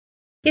talking about.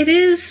 It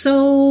is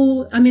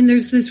so,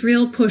 there's this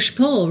real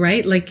push-pull,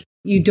 right? Like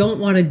you don't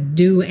want to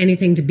do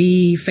anything to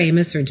be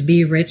famous or to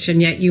be rich,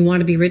 and yet you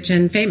want to be rich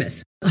and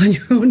famous on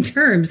your own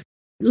terms.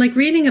 Like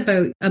reading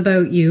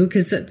about you,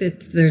 because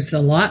there's a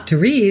lot to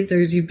read.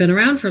 You've been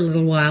around for a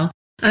little while,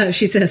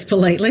 she says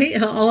politely.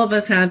 All of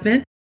us have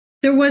been.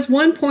 There was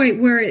one point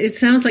where it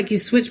sounds like you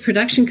switched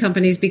production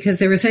companies because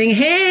they were saying,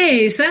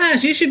 hey,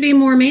 Sass, you should be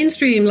more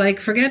mainstream. Like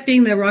forget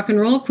being the rock and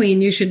roll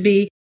queen. You should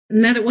be.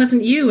 And that it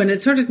wasn't you. And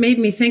it sort of made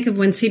me think of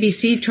when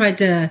CBC tried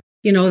to,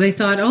 they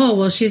thought, oh,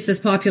 well, she's this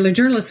popular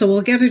journalist, so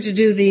we'll get her to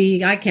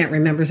do I can't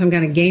remember, some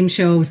kind of game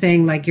show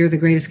thing, like You're the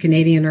Greatest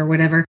Canadian or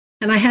whatever.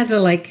 And I had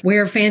to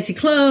wear fancy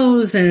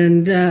clothes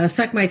and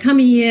suck my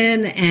tummy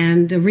in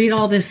and read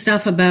all this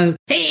stuff about,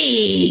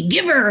 hey,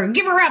 give her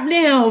up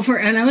now.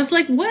 And I was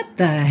like, what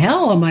the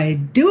hell am I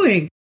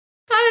doing?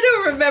 I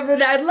don't remember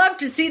that. I'd love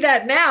to see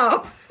that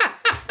now.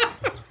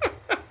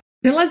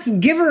 Let's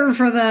give her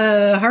for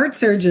the heart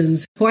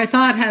surgeons, who I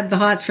thought had the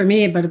hots for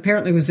me, but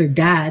apparently it was their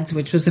dads,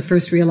 which was the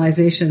first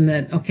realization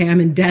that, okay,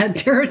 I'm in dad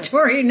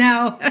territory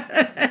now.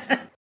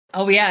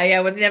 Oh,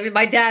 yeah.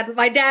 My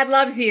dad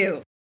loves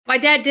you. My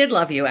dad did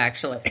love you,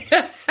 actually.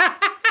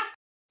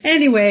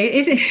 Anyway,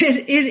 it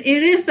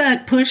is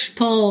that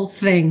push-pull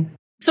thing.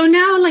 So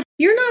now,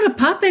 you're not a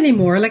pup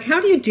anymore. How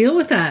do you deal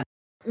with that?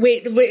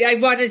 Wait, I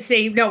want to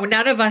say, no,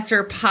 none of us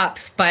are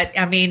pups, but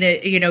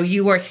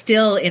you are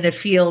still in a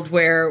field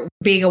where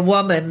being a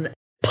woman.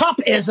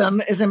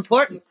 Pupism is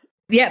important.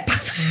 Yeah.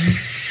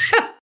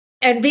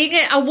 And being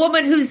a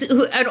woman who's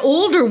an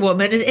older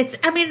woman,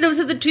 those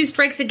are the two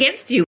strikes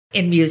against you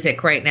in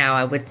music right now,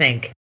 I would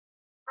think.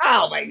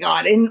 Oh my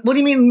God. And what do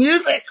you mean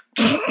music?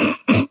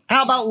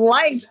 How about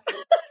life?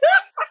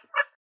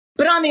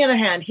 But on the other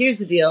hand, here's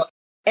the deal.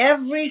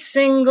 Every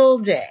single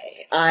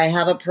day I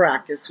have a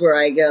practice where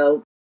I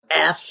go,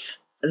 F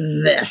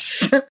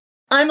this.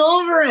 I'm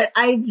over it.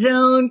 I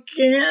don't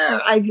care.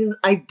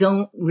 I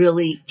don't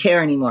really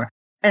care anymore.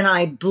 And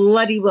I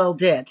bloody well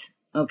did.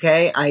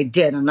 Okay. I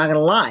did. I'm not going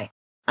to lie.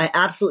 I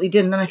absolutely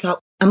did. And then I thought,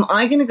 am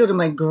I going to go to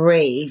my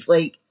grave,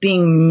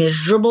 being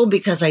miserable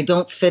because I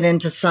don't fit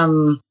into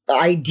some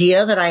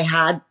idea that I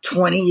had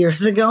 20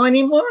 years ago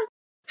anymore?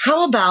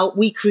 how about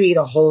we create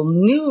a whole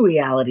new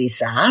reality,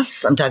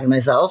 Sass? I'm talking to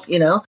myself,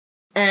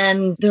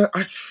 and there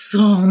are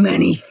so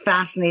many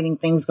fascinating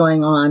things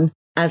going on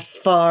as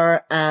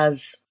far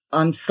as,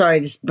 I'm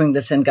sorry to bring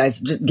this in, guys.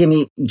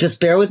 Just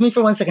bear with me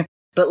for 1 second.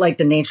 But like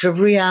the nature of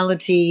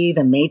reality,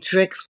 the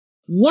matrix,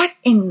 what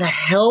in the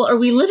hell are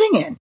we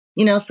living in?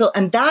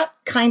 And that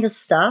kind of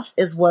stuff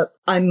is what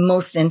I'm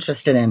most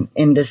interested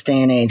in this day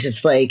and age.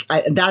 It's like,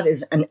 that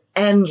is an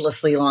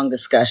endlessly long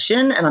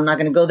discussion, and I'm not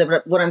going to go there.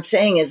 But what I'm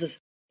saying is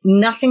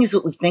nothing is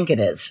what we think it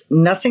is.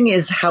 Nothing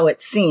is how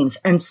it seems.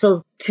 And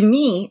so to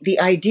me, the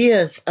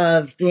ideas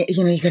of, you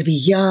got to be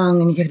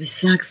young and you got to be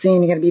sexy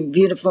and you got to be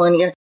beautiful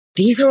and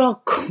these are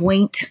all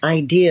quaint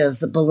ideas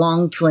that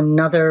belong to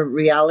another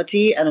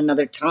reality and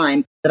another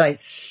time that I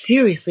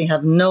seriously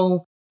have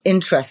no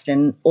interest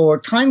in or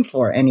time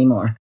for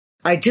anymore.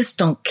 I just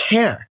don't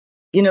care.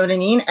 You know what I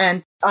mean?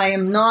 And I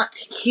am not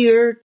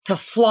here to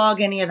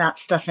flog any of that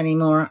stuff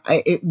anymore.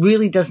 It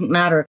really doesn't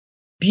matter.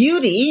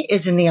 Beauty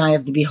is in the eye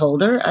of the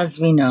beholder, as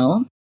we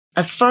know.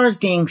 As far as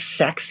being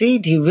sexy,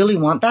 do you really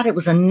want that? It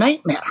was a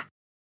nightmare.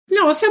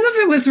 No, some of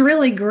it was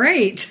really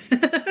great. Some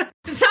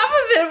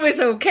of it was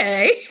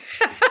okay.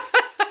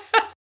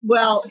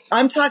 Well,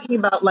 I'm talking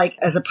about like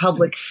as a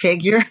public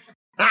figure.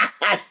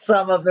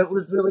 Some of it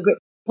was really great.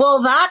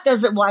 Well,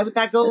 why would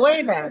that go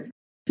away then?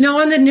 No,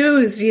 on the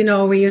news,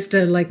 we used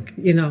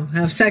to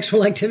have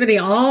sexual activity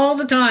all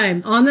the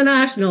time on the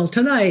national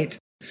tonight.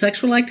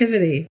 Sexual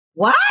activity.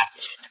 What?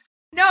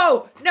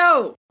 No.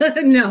 No,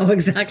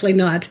 exactly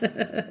not.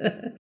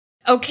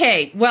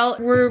 Okay. Well,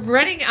 we're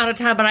running out of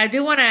time, but I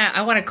want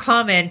to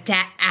comment, to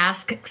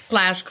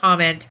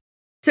ask/comment.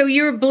 So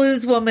you're a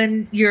blues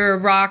woman, you're a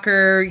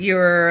rocker,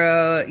 you're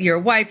a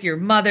wife, your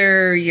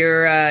mother,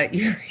 you're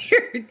your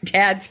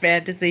dad's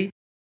fantasy.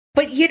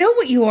 But you know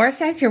what you are,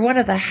 Sass? You're one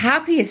of the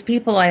happiest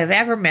people I have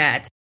ever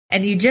met.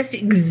 And you just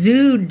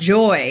exude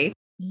joy.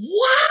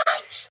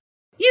 What?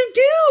 You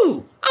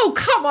do. Oh,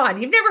 come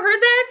on. You've never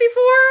heard that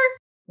before?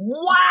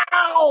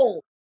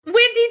 Wow.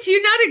 Wendy, do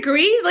you not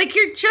agree? Like,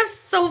 you're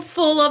just so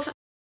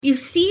you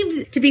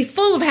seem to be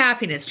full of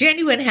happiness,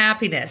 genuine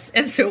happiness.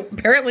 And so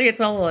apparently it's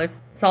all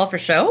for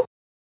show.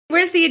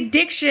 Where's the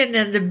addiction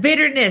and the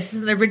bitterness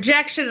and the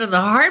rejection and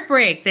the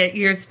heartbreak that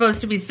you're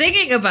supposed to be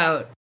singing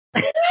about?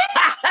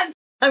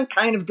 I'm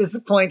kind of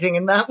disappointing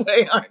in that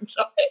way, aren't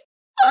I?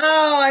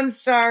 Oh, I'm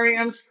sorry.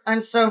 I'm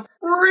so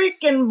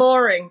freaking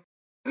boring.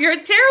 You're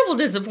a terrible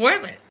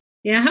disappointment.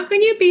 Yeah, how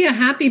can you be a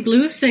happy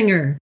blues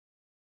singer?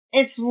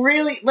 It's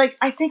really like,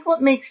 I think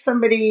what makes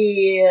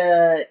somebody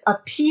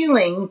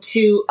appealing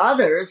to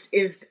others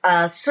is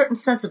a certain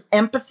sense of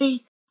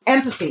empathy.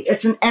 Empathy.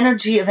 It's an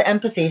energy of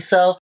empathy.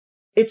 So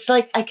it's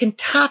like I can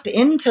tap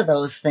into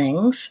those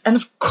things. And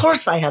of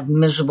course I have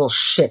miserable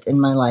shit in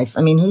my life.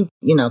 I mean,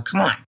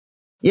 come on.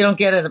 You don't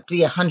get it to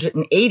be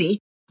 180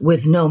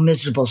 with no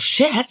miserable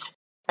shit.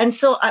 And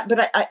so,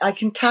 I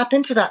can tap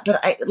into that.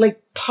 But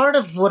part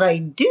of what I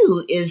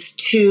do is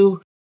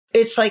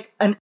it's like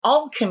an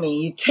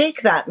alchemy. You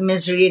take that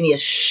misery and you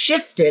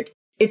shift it.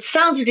 It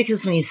sounds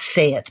ridiculous when you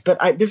say it, but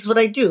this is what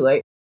I do.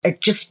 I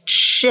just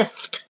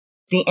shift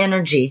the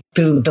energy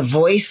through the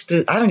voice.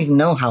 I don't even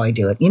know how I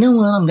do it. You know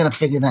what? I'm going to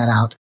figure that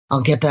out.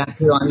 I'll get back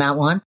to you on that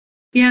one.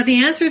 Yeah,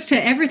 the answers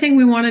to everything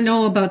we want to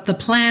know about the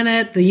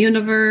planet, the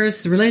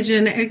universe,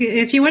 religion.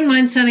 If you wouldn't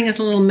mind sending us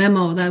a little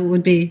memo, that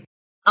would be.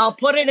 I'll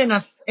put it in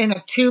a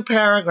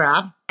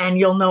 2-paragraph and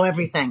you'll know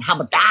everything. How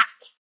about that?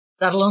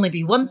 That'll only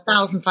be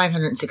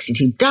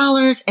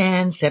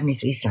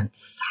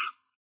 $1,562.73.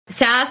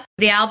 Sass,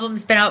 the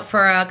album's been out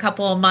for a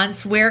couple of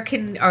months. Where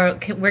can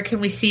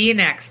we see you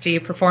next? Are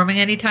you performing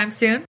anytime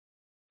soon?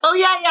 Oh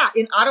yeah,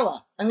 in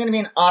Ottawa. I'm going to be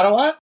in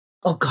Ottawa.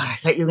 Oh God, I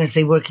thought you were going to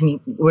say where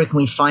can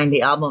we find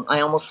the album?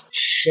 I almost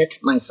shit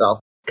myself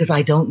because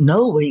I don't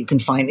know where you can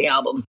find the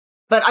album,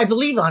 but I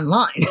believe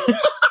online.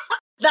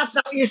 That's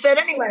not what you said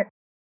anyway.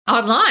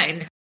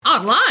 Online.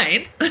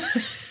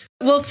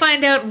 We'll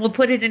find out. We'll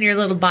put it in your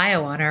little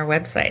bio on our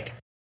website.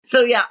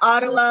 So yeah,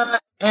 Ottawa,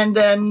 and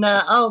then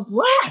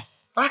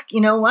bless. Fuck, you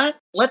know what?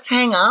 Let's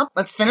hang up.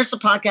 Let's finish the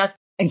podcast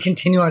and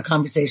continue our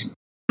conversation.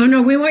 Oh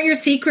no, we want your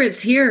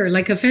secrets here,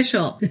 like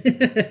official.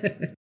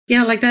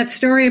 Yeah, like that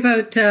story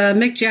about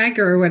Mick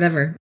Jagger or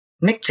whatever.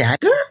 Mick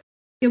Jagger?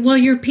 Well,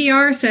 your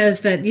PR says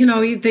that,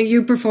 that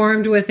you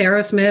performed with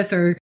Aerosmith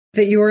or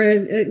that you were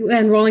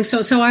enrolling.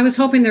 So I was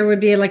hoping there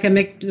would be like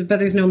but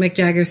there's no Mick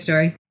Jagger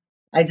story.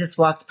 I just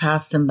walked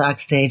past him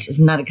backstage.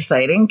 Isn't that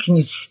exciting? Can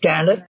you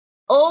stand it?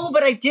 Oh,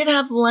 but I did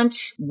have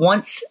lunch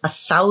once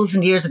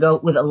 1,000 years ago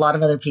with a lot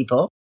of other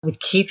people, with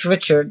Keith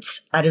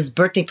Richards at his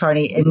birthday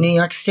party in New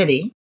York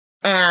City.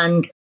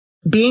 And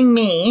being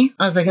me,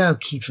 I was like, oh,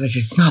 Keith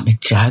Richards, it's not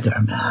Mick Jagger,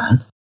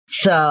 man.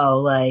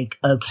 So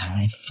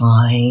okay,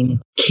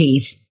 fine,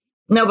 Keith.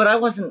 No, but I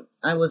was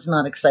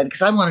not excited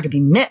because I wanted to be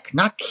Mick,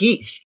 not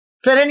Keith.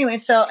 But anyway,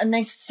 and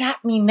they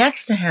sat me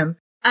next to him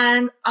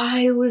and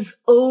I was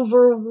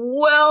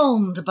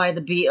overwhelmed by the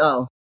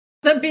BO.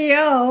 The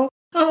BO?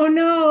 Oh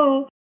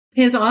no.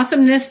 His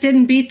awesomeness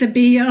didn't beat the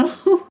BO.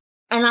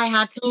 And I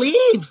had to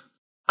leave.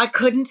 I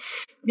couldn't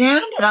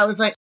stand it. I was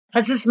like,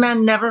 has this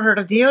man never heard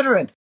of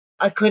deodorant?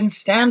 I couldn't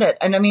stand it.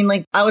 And I mean,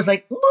 like, I was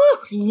like,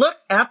 look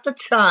at the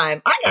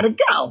time. I gotta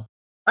go.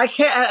 I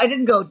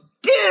didn't go,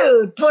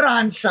 dude, put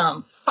on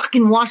some.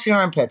 Fucking wash your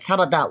armpits. How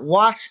about that?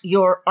 Wash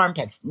your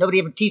armpits. Nobody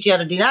ever teach you how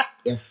to do that?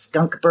 You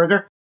skunk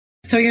burger.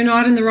 So you're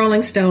not in the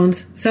Rolling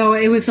Stones. So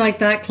it was like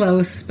that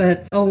close,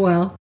 but oh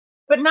well.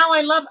 But now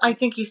I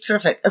think he's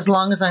terrific as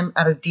long as I'm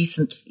at a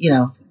decent,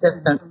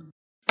 distance.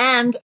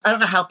 And I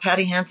don't know how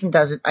Patty Hansen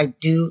does it. I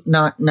do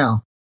not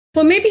know.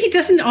 Well, maybe he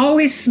doesn't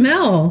always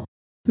smell.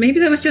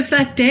 Maybe that was just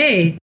that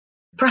day.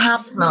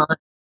 Perhaps not.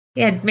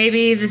 Yeah,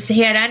 maybe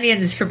he had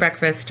onions for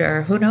breakfast,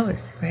 or who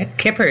knows, right?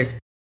 Kippers.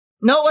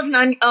 No, it wasn't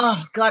onion.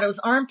 Oh, God, it was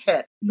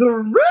armpit.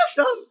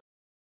 Gruesome.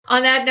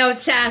 On that note,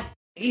 Sass,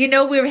 we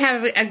were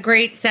having a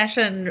great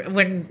session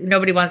when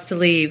nobody wants to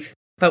leave,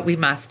 but we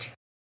must.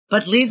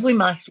 But leave we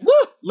must. Woo!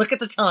 Look at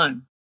the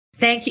time.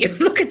 Thank you.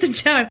 Look at the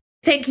time.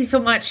 Thank you so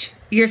much.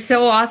 You're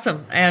so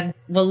awesome. And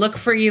we'll look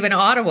for you in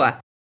Ottawa.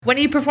 When are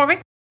you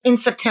performing? In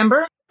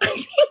September. I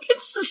think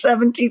it's the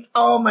 17th.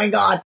 Oh, my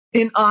God.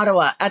 In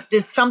Ottawa at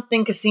this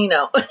something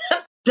casino.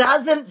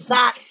 Doesn't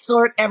that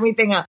sort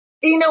everything out?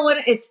 You know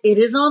what? It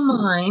is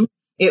online.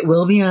 It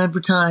will be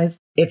advertised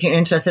if you're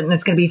interested. And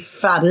it's going to be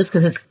fabulous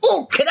because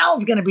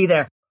Cadell's going to be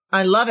there.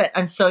 I love it.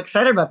 I'm so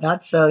excited about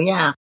that. So,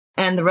 yeah.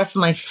 And the rest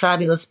of my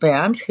fabulous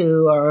band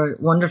who are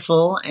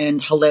wonderful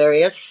and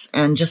hilarious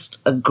and just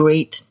a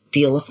great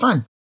deal of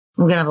fun.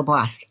 We're going to have a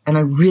blast. And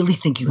I really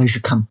think you guys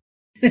should come.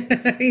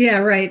 Yeah,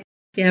 right.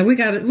 Yeah, we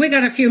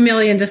got a few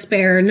million to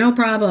spare. No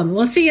problem.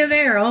 We'll see you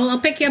there. I'll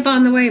pick you up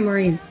on the way,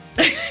 Maureen.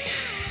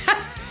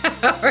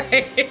 All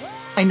right.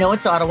 I know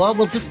it's Ottawa.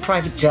 We'll just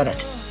private jet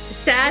it.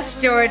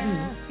 Sass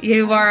Jordan,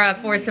 you are a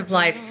force of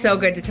life. So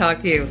good to talk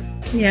to you.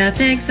 Yeah,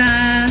 thanks,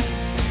 Sass.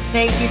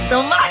 Thank you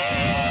so much.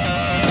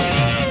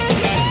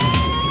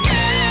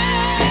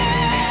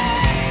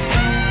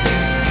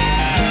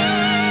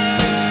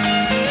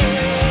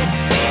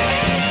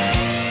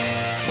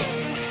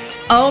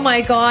 Oh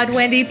my God,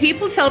 Wendy,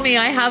 people tell me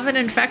I have an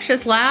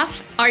infectious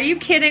laugh. Are you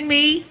kidding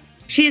me?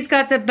 She's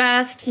got the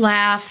best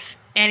laugh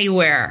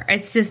anywhere.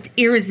 It's just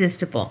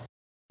irresistible.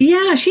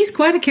 Yeah, she's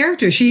quite a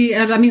character.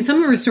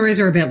 Some of her stories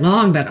are a bit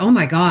long, but oh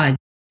my God,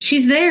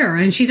 she's there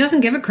and she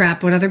doesn't give a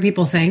crap what other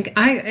people think.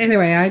 I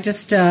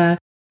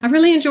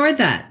really enjoyed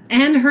that.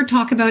 And her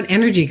talk about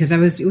energy,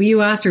 because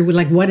you asked her,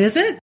 like, what is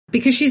it?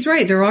 Because she's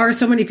right. There are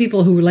so many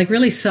people who like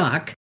really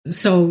suck.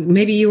 So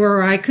maybe you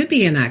or I could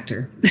be an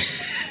actor.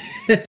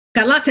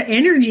 Got lots of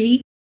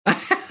energy.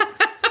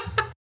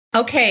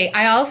 Okay.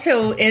 I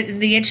also, in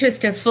the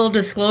interest of full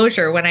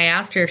disclosure, when I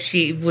asked her if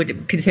she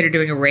would consider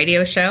doing a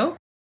radio show,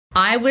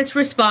 I was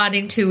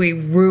responding to a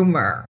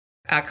rumor,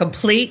 a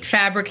complete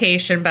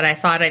fabrication, but I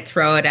thought I'd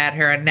throw it at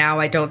her. And now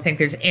I don't think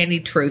there's any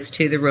truth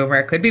to the rumor.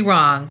 I could be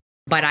wrong,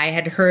 but I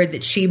had heard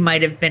that she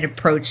might have been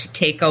approached to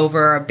take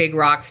over a big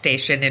rock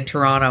station in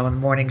Toronto on the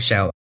morning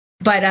show.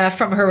 But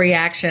from her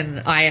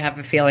reaction, I have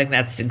a feeling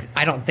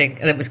I don't think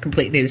that was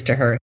complete news to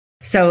her.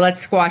 So let's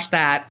squash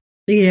that.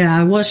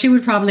 Yeah, well, she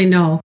would probably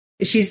know.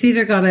 She's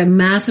either got a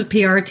massive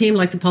PR team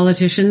like the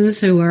politicians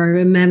who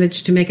are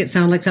managed to make it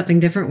sound like something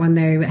different when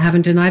they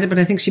haven't denied it, but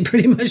I think she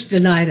pretty much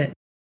denied it.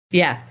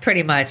 Yeah,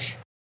 pretty much.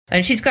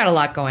 And she's got a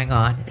lot going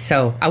on.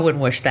 So I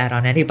wouldn't wish that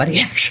on anybody,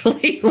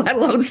 actually, let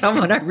alone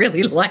someone I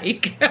really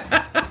like.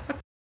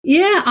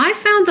 Yeah, I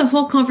found the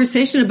whole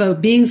conversation about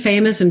being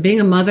famous and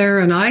being a mother.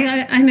 And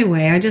I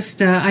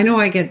know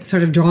I get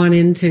sort of drawn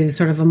into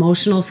sort of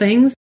emotional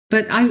things.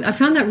 But I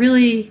found that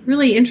really,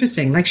 really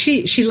interesting. Like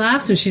she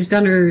laughs and she's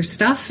done her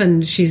stuff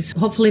and she's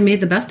hopefully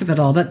made the best of it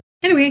all. But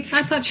anyway,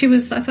 I thought she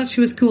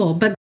was cool.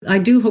 But I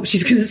do hope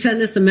she's going to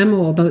send us a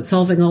memo about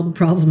solving all the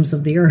problems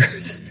of the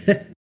earth.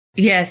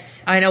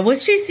 Yes, I know. Well,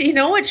 she's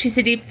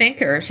a deep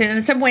thinker.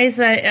 In some ways,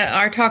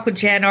 our talk with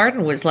Jan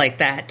Arden was like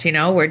that,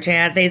 where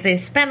Jan, they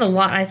spend a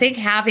lot, I think,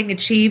 having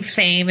achieved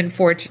fame and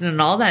fortune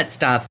and all that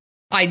stuff,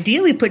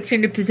 ideally puts you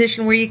in a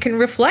position where you can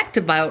reflect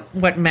about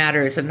what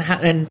matters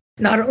and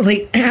not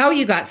only how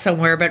you got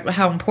somewhere, but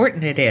how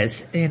important it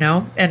is,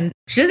 and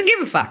she doesn't give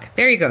a fuck.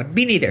 There you go.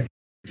 Me neither.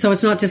 So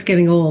it's not just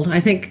getting old.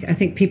 I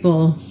think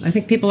people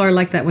are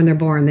like that when they're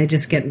born.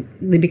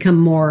 They become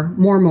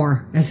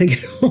more as they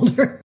get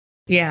older.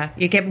 Yeah.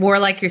 You get more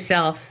like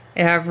yourself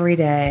every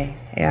day.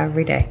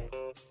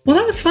 Well,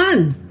 that was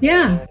fun.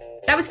 Yeah.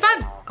 That was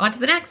fun. On to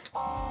the next.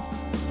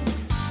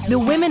 The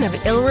Women of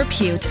Ill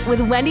Repute with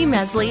Wendy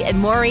Mesley and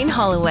Maureen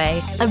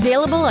Holloway.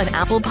 Available on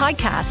Apple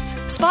Podcasts,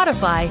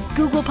 Spotify,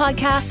 Google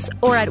Podcasts,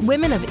 or at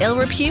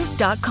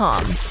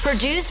womenofillrepute.com.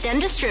 Produced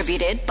and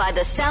distributed by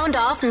the Sound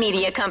Off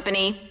Media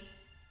Company.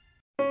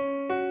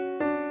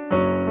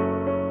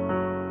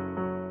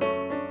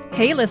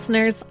 Hey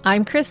listeners,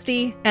 I'm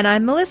Christy. And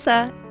I'm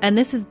Melissa, and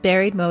this is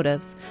Buried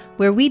Motives,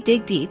 where we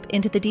dig deep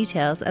into the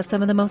details of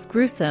some of the most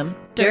gruesome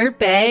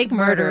dirtbag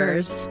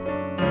murderers.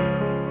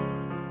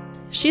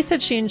 She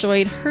said she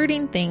enjoyed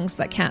hurting things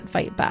that can't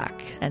fight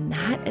back. And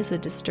that is a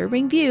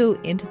disturbing view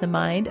into the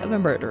mind of a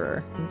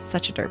murderer and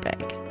such a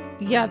dirtbag.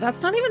 Yeah,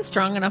 that's not even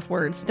strong enough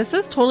words. This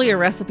is totally a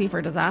recipe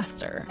for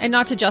disaster. And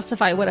not to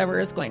justify whatever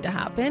is going to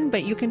happen,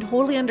 but you can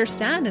totally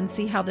understand and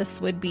see how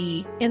this would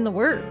be in the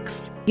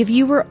works. If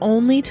you were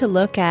only to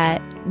look at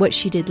what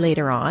she did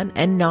later on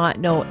and not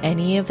know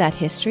any of that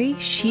history,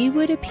 she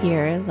would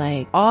appear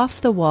like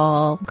off the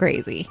wall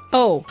crazy.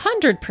 Oh,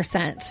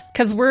 100%.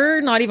 Because we're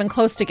not even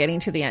close to getting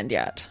to the end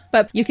yet.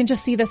 But you can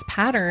just see this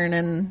pattern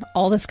and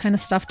all this kind of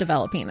stuff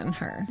developing in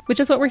her, which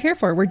is what we're here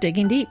for. We're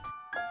digging deep.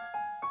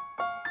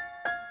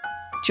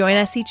 Join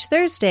us each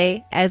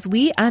Thursday as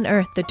we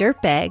unearth the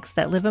dirtbags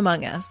that live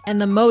among us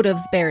And the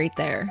motives buried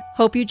there.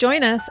 Hope you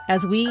join us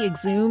as we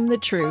exhume the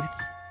truth.